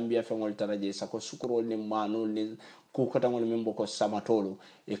ni Gambia fengol taraje sako sukurol ni manul ni ku katangol min boko samatolo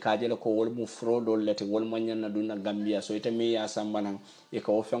e kajela ko wol mu frodo lete wol manyanna dunna Gambia so ita mi ya sambanan e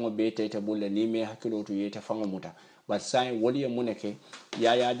ka o fengo be tete bulle ni me hakilo to yete fango muta but sai woli e muneke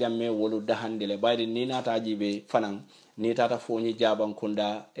Yahya Jammeh wolu dahandele bayri ni nata jibe fanan ni tata foni jaban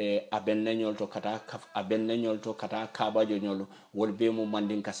kunda abenne nyolto kata kabajo nyolo wol be mu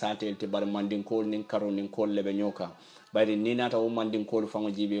mandin kasate te bar mandin ko nin karo nin ko lebe nyoka bayri ni nata o mandin ko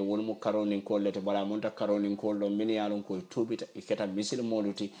fango jibe wol mu karo nin ko lete bara monta karo nin ko lo min yalon ko tubita iketa misil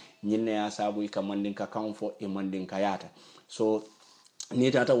moluti nyinne ya sabu ka mandin ka kanfo e mandin ka yata so ni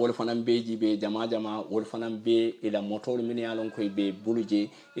tata wol fanan be jibe jama wol fanan be ila motor min yalon koy be buluje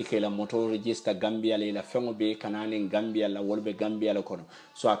e ke la motor register Gambia la fengo be kanani Gambia la wol be Gambia la kono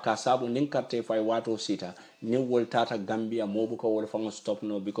so aka sabu nin carte fay wato sita ni wol tata Gambia mobu ko wol fango stop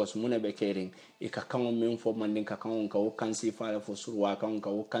no because mune be caring e ka kango min fo mandin ka kango ka o kansi fala fo surwa kango ka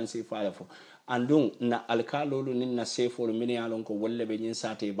o kansi fala fo andun na alkalolu nin na sefolu min yalon ko wolle be nyin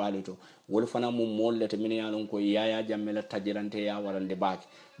sate balito wol fana mum mollete min yalon ko Yahya Jammeh la tajirante ya warande baaki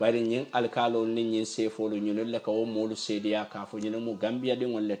bari nyin alkalolu nin nyin sefolu nyun le ka o molu sediya ka fo nyin mu Gambia de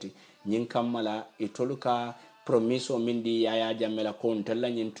ngollete nyin kammala e toluka promiso min di Yahya Jammeh la kon tella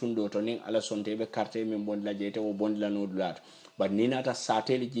nyin tundo to nin ala sonte be carte min bon la jete o bon la no dulat bari ni nata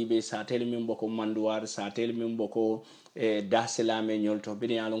satel jibe satel min boko manduwar satel min boko dasilame nyolto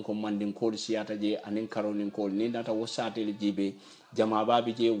bin yalon ko mandin kol siyata je anin karonin kol ni data wo satel jibe jama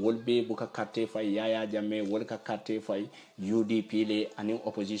babi je wolbe buka carte fay Yahya Jammeh wol ka carte fay UDP le anin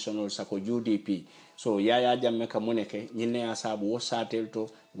oppositional sako UDP so Yahya Jammeh ka moneke nyinne asabu wo satel to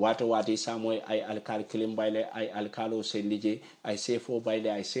wati samoy ay alkal kilim bayle ay alkalo sendije ay sefo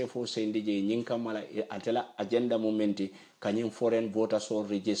bayle ay sefo sendije nyinka mala atela agenda momenti kanyin foreign voters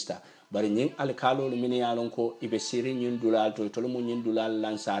register bari nyin alkalo min yalon ko ibe siri nyin dulal to tolo mun nyin dulal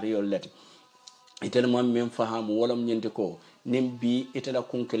lansari yollete itel mam min fahamu wolom nyinte ko nim bi itela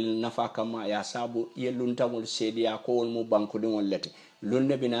kunkel nafa kama ya sabu yelluntangol sediya ko wol mu banku dingol lete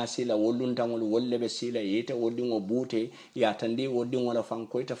lunne bina sila wolluntangol wolle be sila yete wodingo bute ya tandi wodingo fan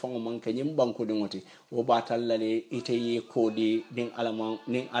ko ita fango manke nyim banku dingoti o batallale ite ye kodi din alaman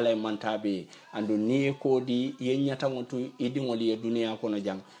nin alay mantabe andu ni kodi yenyata wontu idingol ye duniya kono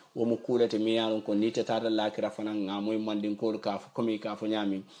jang wo mu kulete mi yalon ko ni tata lakira fana ngamoy mandin ko ka komi ka fo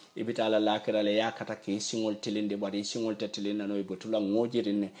nyami ibitala lakira le yakata ke singol tilinde bari singol tatilina no ibutula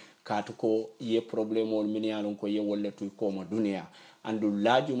ngojirine katu ko ye problème wol min yalon ko ye wolle tu ko ma duniya andu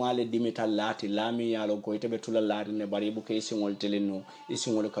laju male dimital lati lami yalon ko itebe tula larine bari bu ke singol tilino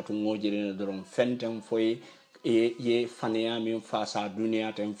isingol katu ngojirine doron fentem foy ye faneya min fasa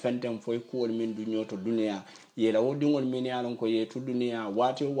duniya tan fentem foy ko min dunyo to duniya ye la wodingol min yalon ko ye to duniya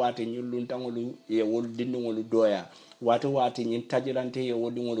wati nyullun tangolu ye wol dindingol doya wati nyin tajirante ye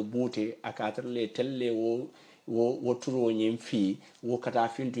wodingol bute akatarle telle wo turo nyin fi wo kata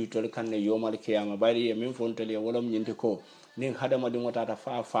fintu to kanne yomal kiyama bari ye min fontele wolom nyinte ko nin hadama dingo tata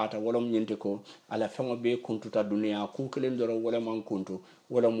fa fata wolom nyinte ko ala fengo be kuntuta dunia ku kelen doro wala man kuntu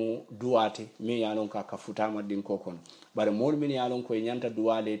wala mu duwate mi yalon ka futama din ko kon bare mol min yalon ko nyanta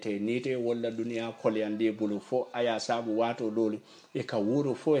duwale te nite wala dunia kolyande bulu fo aya sabu wato dole e ka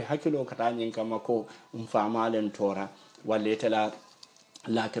wuro fo e hakilo kata nyin kama ko famalen tora walle tela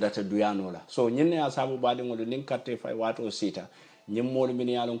lakirata duyanola so nyinne ya sabu badi ngol nin katte fay wato sita nyimmol min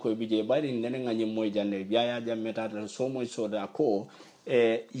yalon ko bije bari nenen nga nyimmoy jande Yahya Jammeh tata so moy soda ko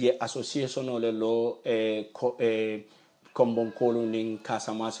ye association ole lo kombon kolu nin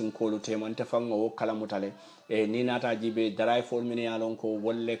Casamance kolu temante fango kala mutale ni nata jibe daray fol min yalon ko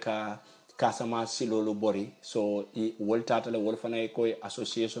wolle ka Casamance lolu bori so woltata le wolfana ko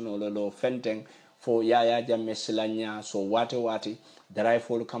association ole lo fenteng fo Yahya Jammeh silanya so wate daray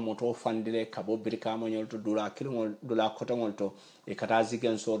fol kamoto fandile kabo birkama nyolto dula kilngol dula kotangol to e kata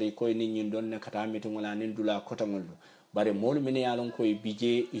zigen sori ko ni nyin don ne kata mitungol anin dula kotangol bare mol min yalon ko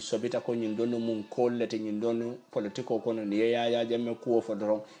bije i sobita ko nyin don mun kollete nyin don politiko kono ni Yahya Jammeh ko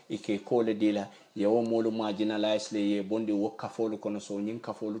fodoro e ke kole dila yewo molu majina la isle ye bondi wo kafolu kono so nyin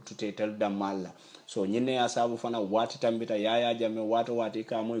kafolu tutetel damalla so nyine ya sabu fana wati tambita Yahya Jammeh wati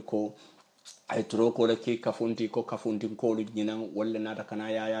ka moy ko ay tro ko le ki kafunti ko nyina walla nata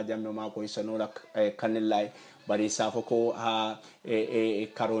kana Yahya Jammeh ma ko sanola kanillay bari safo ko ha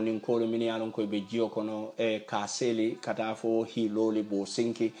karonin ko min yalon ko be jiyo kono ka seli kata fo hiloli bo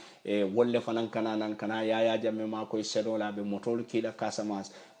sinki wolle fanan kana Yahya Jammeh ma ko sanola be motol kila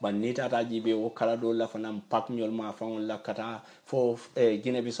Casamance banni tata jibe o kala do la fanan pak nyol ma fon la kata fo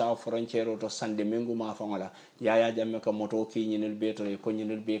Guinea Bissau frontiere to sande mengu ma fon la Yahya Jammeh ka moto ki nyinel beto ko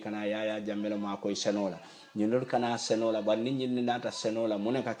nyinel be kana Yahya Jammeh ma ko senola nyinol kana senola banni nyinni nata senola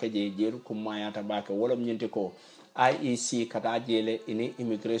monaka keje jeru kuma yata baka wolom nyinte ko IEC kata jele ini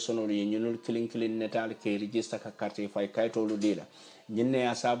immigration o nyinol kilin netal ke register ka carte fay kayto lu dila nyinne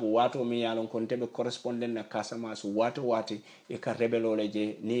ya sabu wato mi yalon kon tebe correspondent na Casamance wato e ka rebelo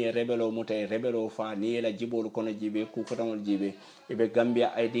leje ni rebelo muta rebelo fa ni la jibol kono jibe ku ko tamol jibe e be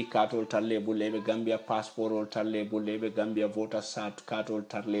Gambia ID card talle bulle e be Gambia passport talle bulle e be Gambia voter card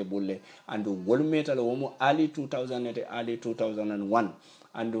talle bulle andu wol metal womo early 2000 early 2001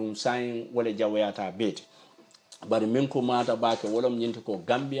 andu sign wala jawayata bet bari min ko mata bake wolom nyinti ko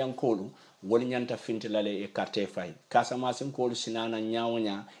Gambian kolu wol nyanta fintilale e carte fay Casamance kolu sinana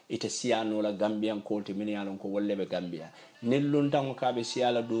nyawonya ite siano la Gambian kolu min yalon ko wollebe Gambia nillun tango kabe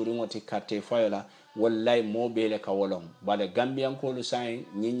siala duri ngoti carte fay la wallahi mobile ka wolom bale Gambian kolu sain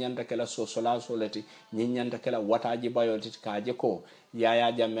nyinyanta kala sosola solati nyinyanta kala wataji bayoti kaje ko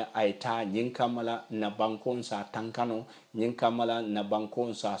Yahya Jammeh aita nyinkamala na bankon sa tankano nyinkamala na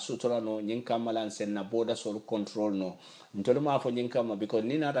bankon sa suturano nyinkamala sen na border sol control no ntoluma fo nyinkama because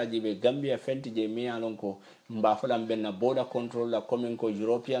ni nata jibe Gambia fenti je mi alon ko mba folam ben na border control la comme ko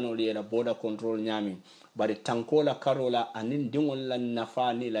European o la border control nyami bari tankola karola anin dingol la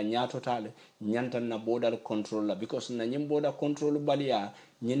nafani la nyatotale nyantan na border control la because na nyim border control balia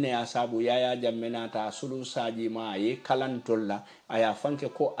nyine ya sabu Yahya Jammeh nata sulu saji ma ye kalantolla aya fanke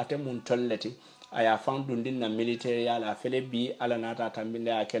ko atemun tolleti aya fan dundin na military ala fele bi ala nata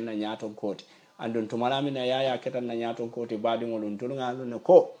tambinde a kenna nyaton koti andun tumala mina Yahya ketan na nyaton koti badi ngolun tulunga ne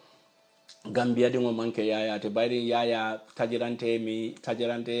ko Gambia dingo manke Yahya te bari Yahya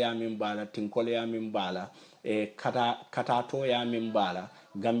tajirante ya min bala tinkole ya min bala kata to ya min bala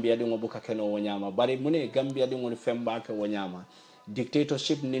Gambia dingo buka keno wonyama bari mune Gambia dingo femba ke wonyama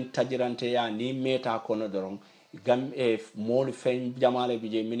dictatorship nin tajirante ya ni meta kono doron mol fen jamale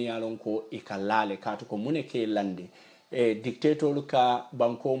bije min yalon ko ikalale katu ko mune ke lande dictator ka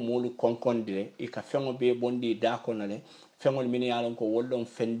banko molu konkondire ika fengo be bondi da kono le fengol min yalon ko wollon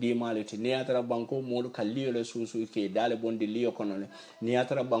fendi malati ni atara banko molu ka liyo le susu ke dale bondi liyo kono le ni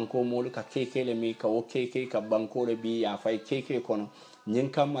atara banko molu ka kekele mi ka o keke ka banko le bi ya fay keke kono nyin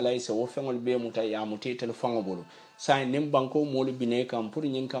kam malay se wo fengol be muta ya muti telefongo bolu sai nim banko molu bine kam pour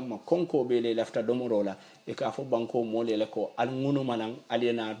nyin kam ma konko be le lafta domorola e ka fo banko molu le ko al ngunu manan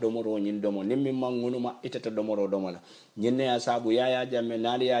aliena domoro nyin domo nimmi ma ngunu ma itata domoro domola nyinne ya sabu Yahya Jammeh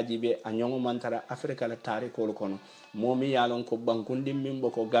nali ya jibe anyongo mantara Afrika la tariko kono momi yalon ko bankundi min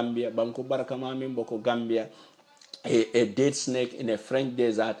boko Gambia banku barakama min boko Gambia a dead snake in a French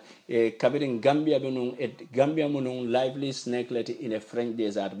desert kabirin Gambia benun Gambia munun lively snake let in a French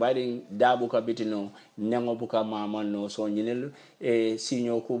desert biting dabu kabitino nengo buka mama no so nyinel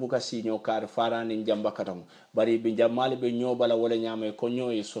sinyo ku buka sinyo kar fara ni jamba katam bari bi jamali be nyobala wala nyama ko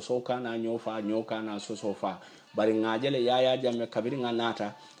nyoy sosoka na nyofa nyoka na sosofa bari ngajele Yahya Jammeh kabirin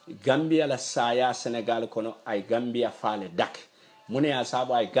nata Gambia la saya Senegal kono ay Gambia fale dak mune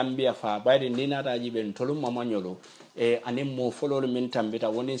asabu ay Gambia fa bayri ninata jibe tolum mamanyolo anin mo folol min tambita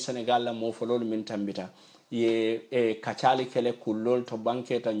woni Senegal la mo folol min tambita ye kachali kele kullol to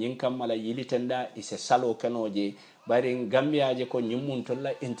banke to nyinkam mala yilitenda ise salo kanoje bari Gambia je ko nyimmun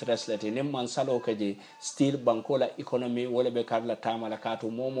tolla interest lati nem man salo kaje still bankola economy wala be karla tamala katu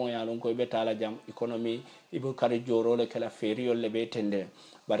momo ya lon ko be tala jam economy ibu kare jorole kala feriol le be tende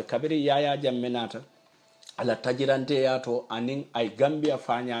bar kabiri Yahya Jammeh nata ala tajirante yato anin ay Gambia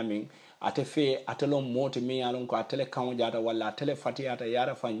fanyamin ate fe atelon moti mi yalon ko atele kan jata walla atele fatiyata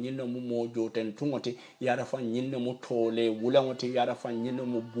yara fan nyinno mu mo joten tungoti yara fan nyinno mu tole wulangoti yara fan nyinno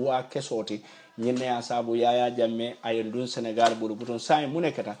mu buwa kesoti nyinne asabu Yahya Jammeh ay dun Senegal bulu buton say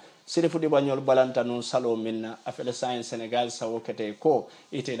munekata sire fudi bañol balanta non salo minna afele sayen Senegal sawo kete ko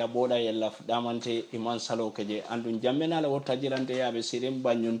ite da boda yella damante iman salo keje andun jammena la wota jirante yabe sirim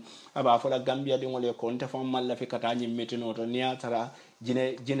bañun aba fola Gambia di ngole ko nte fam malla fi kata nyi metino to niatara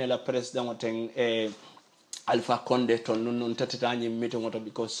jine la president ten Alpha Condé to non tatitani meeting to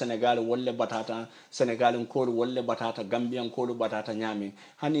because Senegal wolle batata Senegal ko wolle batata Gambian ko batata nyami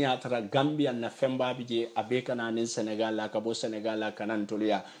hani atara Gambian na femba bije abeka na nin Senegal la kabo Senegal la kanan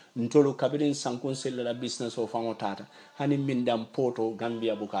tolia ntolu kabirin sankun sella business o fango tata hani mindam poto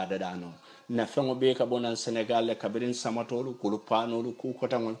Gambia buka dadano na fengo be ka bonan Senegal le kabirin samatolu kulupanolu ku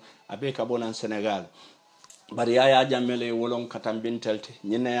kotangol abeka bonan Senegal bari Yahya Jammeh wolon katambintelte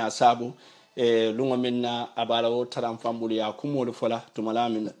nyina ya sabu lungo minna abala o taram fambulu ya kumolu fola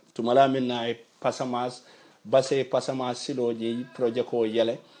tumala minna e Casamance base Casamance siloji projet ko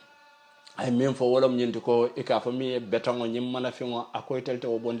yele ay min fo wolom nyinti ko e ka fami betongo nyim mana fingo akoytelte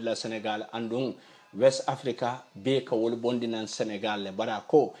o bondi la Senegal andung West Africa be ka wol bondi nan Senegal le bara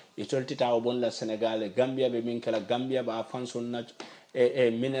ko e toltita o bondi la Senegal Gambia be min kala Gambia ba fanson na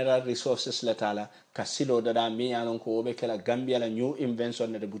mineral resources letala kasilo dada mi anon ko obe kala Gambia la new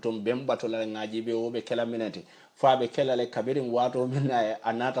invention de buton bembato la ngaji be obe kala minati fa be kala le kabirin wato minna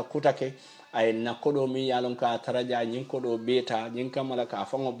anata kutake ay nakodo mi yalon ka taraja nyin kodo beta nyin kamala ka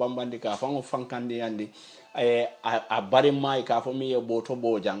fango bambandi ka fango fankandi yandi a bari mai ka fo mi boto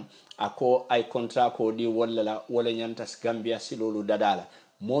bojang ako ay contrat ko di wala nyanta Gambia silolu dadala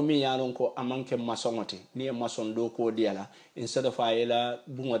momi yalon ko amanke masongoti ni mason do ko diala instead of ayela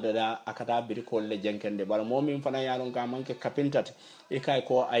bungo dada akata birikol le jenkende bala momi fana yalon ka amanke kapintat e kay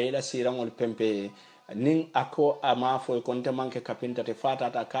ko ayela sirangol pempe nin ako ama fo konte manke kapintate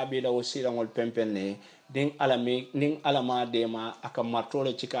fatata kabila o sirangol pempenne din alama dema aka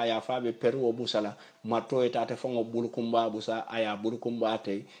martole cika ya fabe peru busala marto etate fongo bulukumba busa aya bulukumba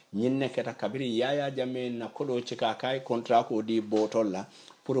te nyinne keta kabiri Yahya Jammeh na kodo cika kay contrat ko di botolla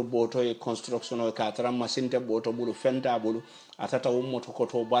pour boto e construction o katara masinte boto bulu fenta bulu atata ummoto ko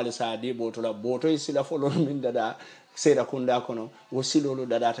to bali sa di boto la boto e sila folo min dada sera kunda kono wo silolu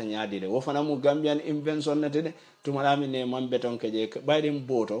dada ta nyaadile wo fana mu Gambian invention natede tumalami ne man beton keje bayrim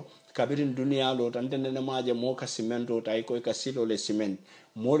boto kabirin dunia lo tan tende maaje mo ka cemento tay ko ka silo le cement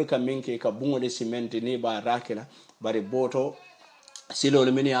mo ka minke ka bungo le cement ni ba rakela bari boto silo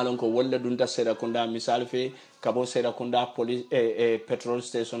le mini alon ko wolle dunta sera kunda misal fe kabo sera kunda police petrol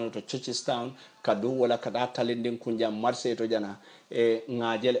station to Chichstown kadu wala kada talindin kunja marse to jana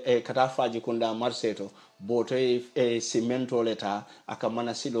ngajel kata faji kunda marse to boto cemento leta aka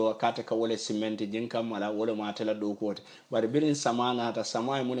mana silo akata ka wala cement jinka mala wala matela do kote bari birin samana ta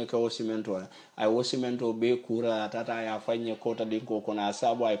samay mun ka wo cemento ay wo cemento be kura tata ya fanye kota dinko kona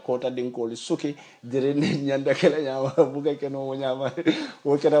sabu ay kota dinko li suki dire nyanda kala nyama buga keno mo nyama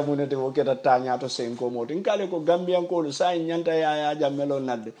wo keta munete wo keta tanya to senko moti ngale ko Gambian ko lu say nyanta Yahya Jammeh lo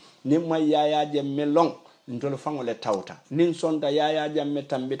nadde nimma Yahya Jammeh long ntol fangole tawta nin sonta Yahya Jammeh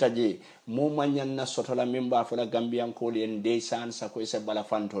tambita je mo manyan na sotola mimba fola Gambian ko en de san sa ko se bala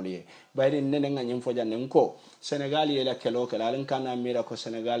fantoli bayri nene nganyim fo jannen ko Senegal yela kelo kala len kana mira ko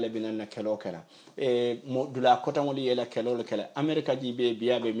Senegal binan na kelo kala mo dula kota ngoli yela kelo kala America jibe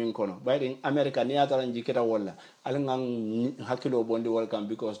biabe min kono bayri America ni atara jikita wala alangan hakilo bondi welcome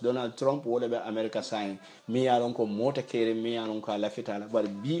because Donald Trump wala be America sign mi yaron ko mota kere mi yaron ko la fitala bar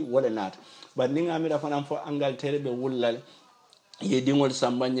bi wala nat bar ninga amira fanam fo Angleterre be wullal ye dingol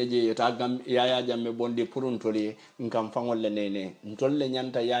sambanye je ta gam Yahya Jammeh bondi purun toli ngam fangol le nene ntolle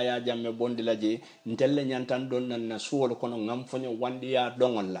nyanta Yahya Jammeh bondi la je ntelle nyanta don na suwol kono ngam fonyo wandi ya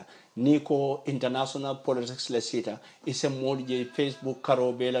dongol la ni ko international politics le sita ise modi je Facebook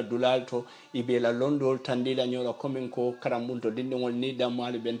karo bela dulalto ibela londol tandila nyola komen ko karambunto dindingol ni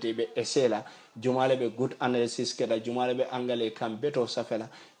damali bente be esela jumale be good analysis keda jumale be angale kam beto safela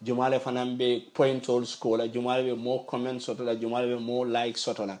jumale fanan be point all scholar jumale be more comments sotola jumale be more like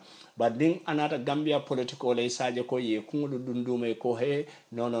sotola but din anata Gambia political le saje ko ye kungulu dundume ko he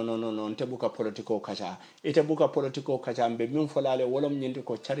no nte buka political kacha ite buka political kacha mbe min folale wolom nyindi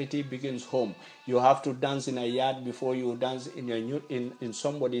ko charity begins home. You have to dance in a yard before you dance in your in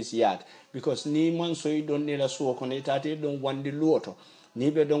somebody's yard because ni man so you don't need a so ko ne tate don wandi luoto ni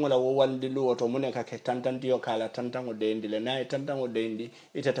be don wala wo wandi luoto mune ka ke tantanti yo kala tantango dendi le na tantango dendi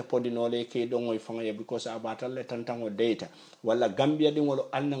itata podinole ke don o fanga ye because abatalle tantango data wala Gambia din wala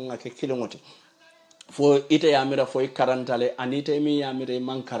alna ke kilomoti fo ite yamira fo karantale anite mi yamire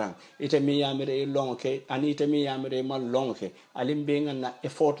mankarang ite mi yamire lonke anite mi yamire man lonke alimbe na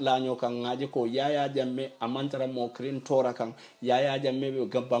effort la nyoka ngaje ko Yahya Jammeh amantara mo krin tora kan Yahya Jammeh be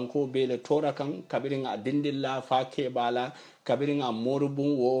gabanko be le tora kan kabiringa dindilla fa ke bala kabiringa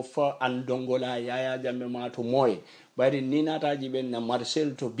morubun wo fa andongola Yahya Jammeh ma to moy bari ni nataji ben na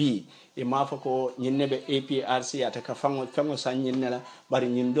Marcel to bi e mafa ko nyinebe APRC ataka fango san nyinnela bari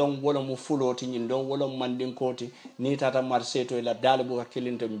nyindon wolo mu fuloti nyindon wolo mandin koti ni tata Marcel to la dalbu ka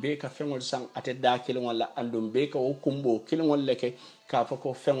kilinte be ka fengol san ate da kilon wala andum be ka o kumbo kilon leke ka fa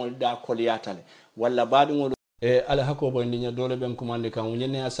ko fengol da koliyatale wala badingol ala hakobo ndinya dole ben kumande kan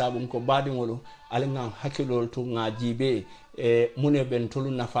nyenne asabum ko badingol ala ngam hakilol to ngajibe mune ben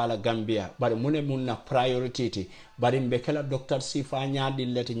tolu nafala Gambia bari mune mun na priority bari mbekela Dr. Sifa nyaadi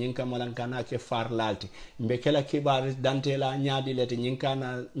leti nyinka malankana ke farlalti mbekela kibar dantela nyaadi leti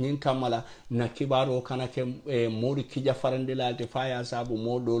nyinka mala na kibaro kana ke mori kija farandilati faya sabu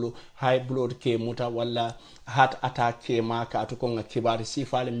modolo high blood ke muta wala heart attack ke maka to ko nga kibar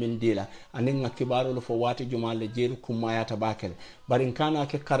Sifa le mindila anin nga kibaro lo fo wati jumale jeru kumaya tabakel bari kana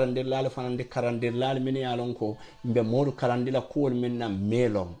ke karandilal fanande karandilal min yalon ko mbe modu karandila kuwol minna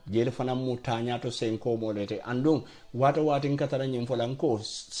melon jeli fana mutanya to senko molete andum wata watin katara nyim folanko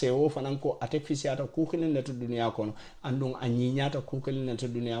sewo fananko artificiata kukilin na to duniya kono andum anyinyata kukilin na to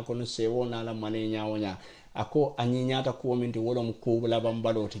duniya kono sewo na la mane nyawonya ako anyinyata ko minti wolom ko bula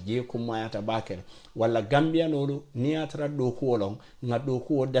bambalote je ko mayata bakel wala Gambia nolu ni atra do ko wolon nga do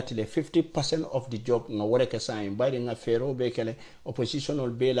ko datile 50% of the job nga wore ke sign bayde nga fero be kele oppositional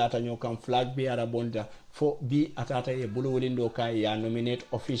be lata nyokam flag be arabonda fo bi atata e bulu wolindo kay ya nominate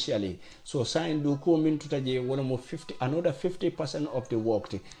officially so sign do ko min tutaje wala mo 50 another 50% of the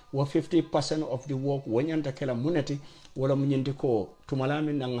work wa 50% of the work wonyanta kala munati wala munyindi ko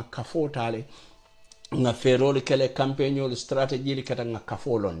tumalamin nga kafotale nga ferol kele campagnol strategy li kata nga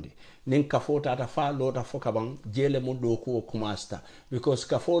kafolondi nin kafota ta fa lota foka ban jele mu do ko kumasta because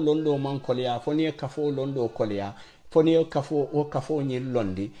kafo londo man kolya foni kafo londo kolya foni kafo o kafo nyi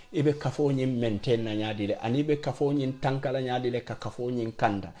londi ibe kafo nyi maintain na nyaadile ani be kafo nyi tankala nyaadile ka kafo nyi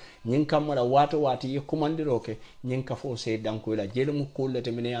kanda nyin kamala wato wati ye kumandiroke nyin kafo se danko la jele mu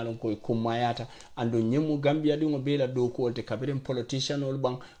kullete mine yalon ko kumayata ando nyimu Gambia dingo bela do ko te kabirin politician ol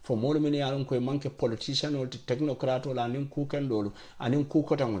bang fo molo mine yalon ko manke politician ol te technocrat ol anin ku kendolo anin ku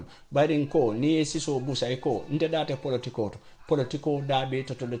kotangol bayden ko ni esiso busa ko nde date politiko dabe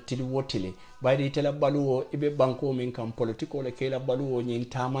to le tili wotile baydi tela baluwo ibe banko min kam politiko le kela baluwo nyin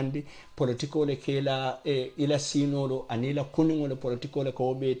tamandi politiko le kela ila sinolo anila kuningole politiko le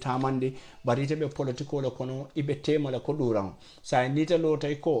ko be tamandi bari tebe politiko le kono ibe tema le ko duran sa nita lo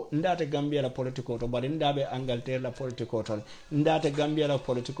tay ko ndate Gambia la politiko to bari ndabe Angleterre la politiko to ndate Gambia la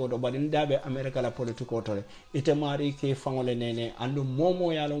politiko to bari ndabe America la politiko to ite mari ke fangole nene andu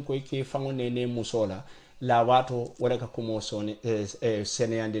momo yalon ko ke fangole nene musola la wato wala ka kumo sone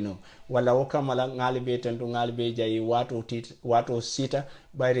seneyandino wala wokamala ngali be tanto ngali be jayi wato sita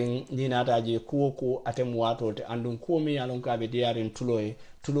bayri ni nataje kuwo atem wato te andum ko mi yalon ka be diarin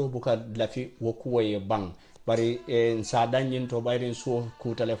tulo buka lafi wo kuwo bang bari sa danyin to bayri so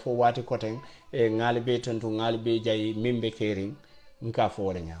ku telefo wati koten ngali be tanto ngali be jayi mimbe kering nka fo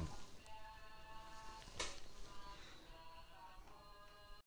wala nyam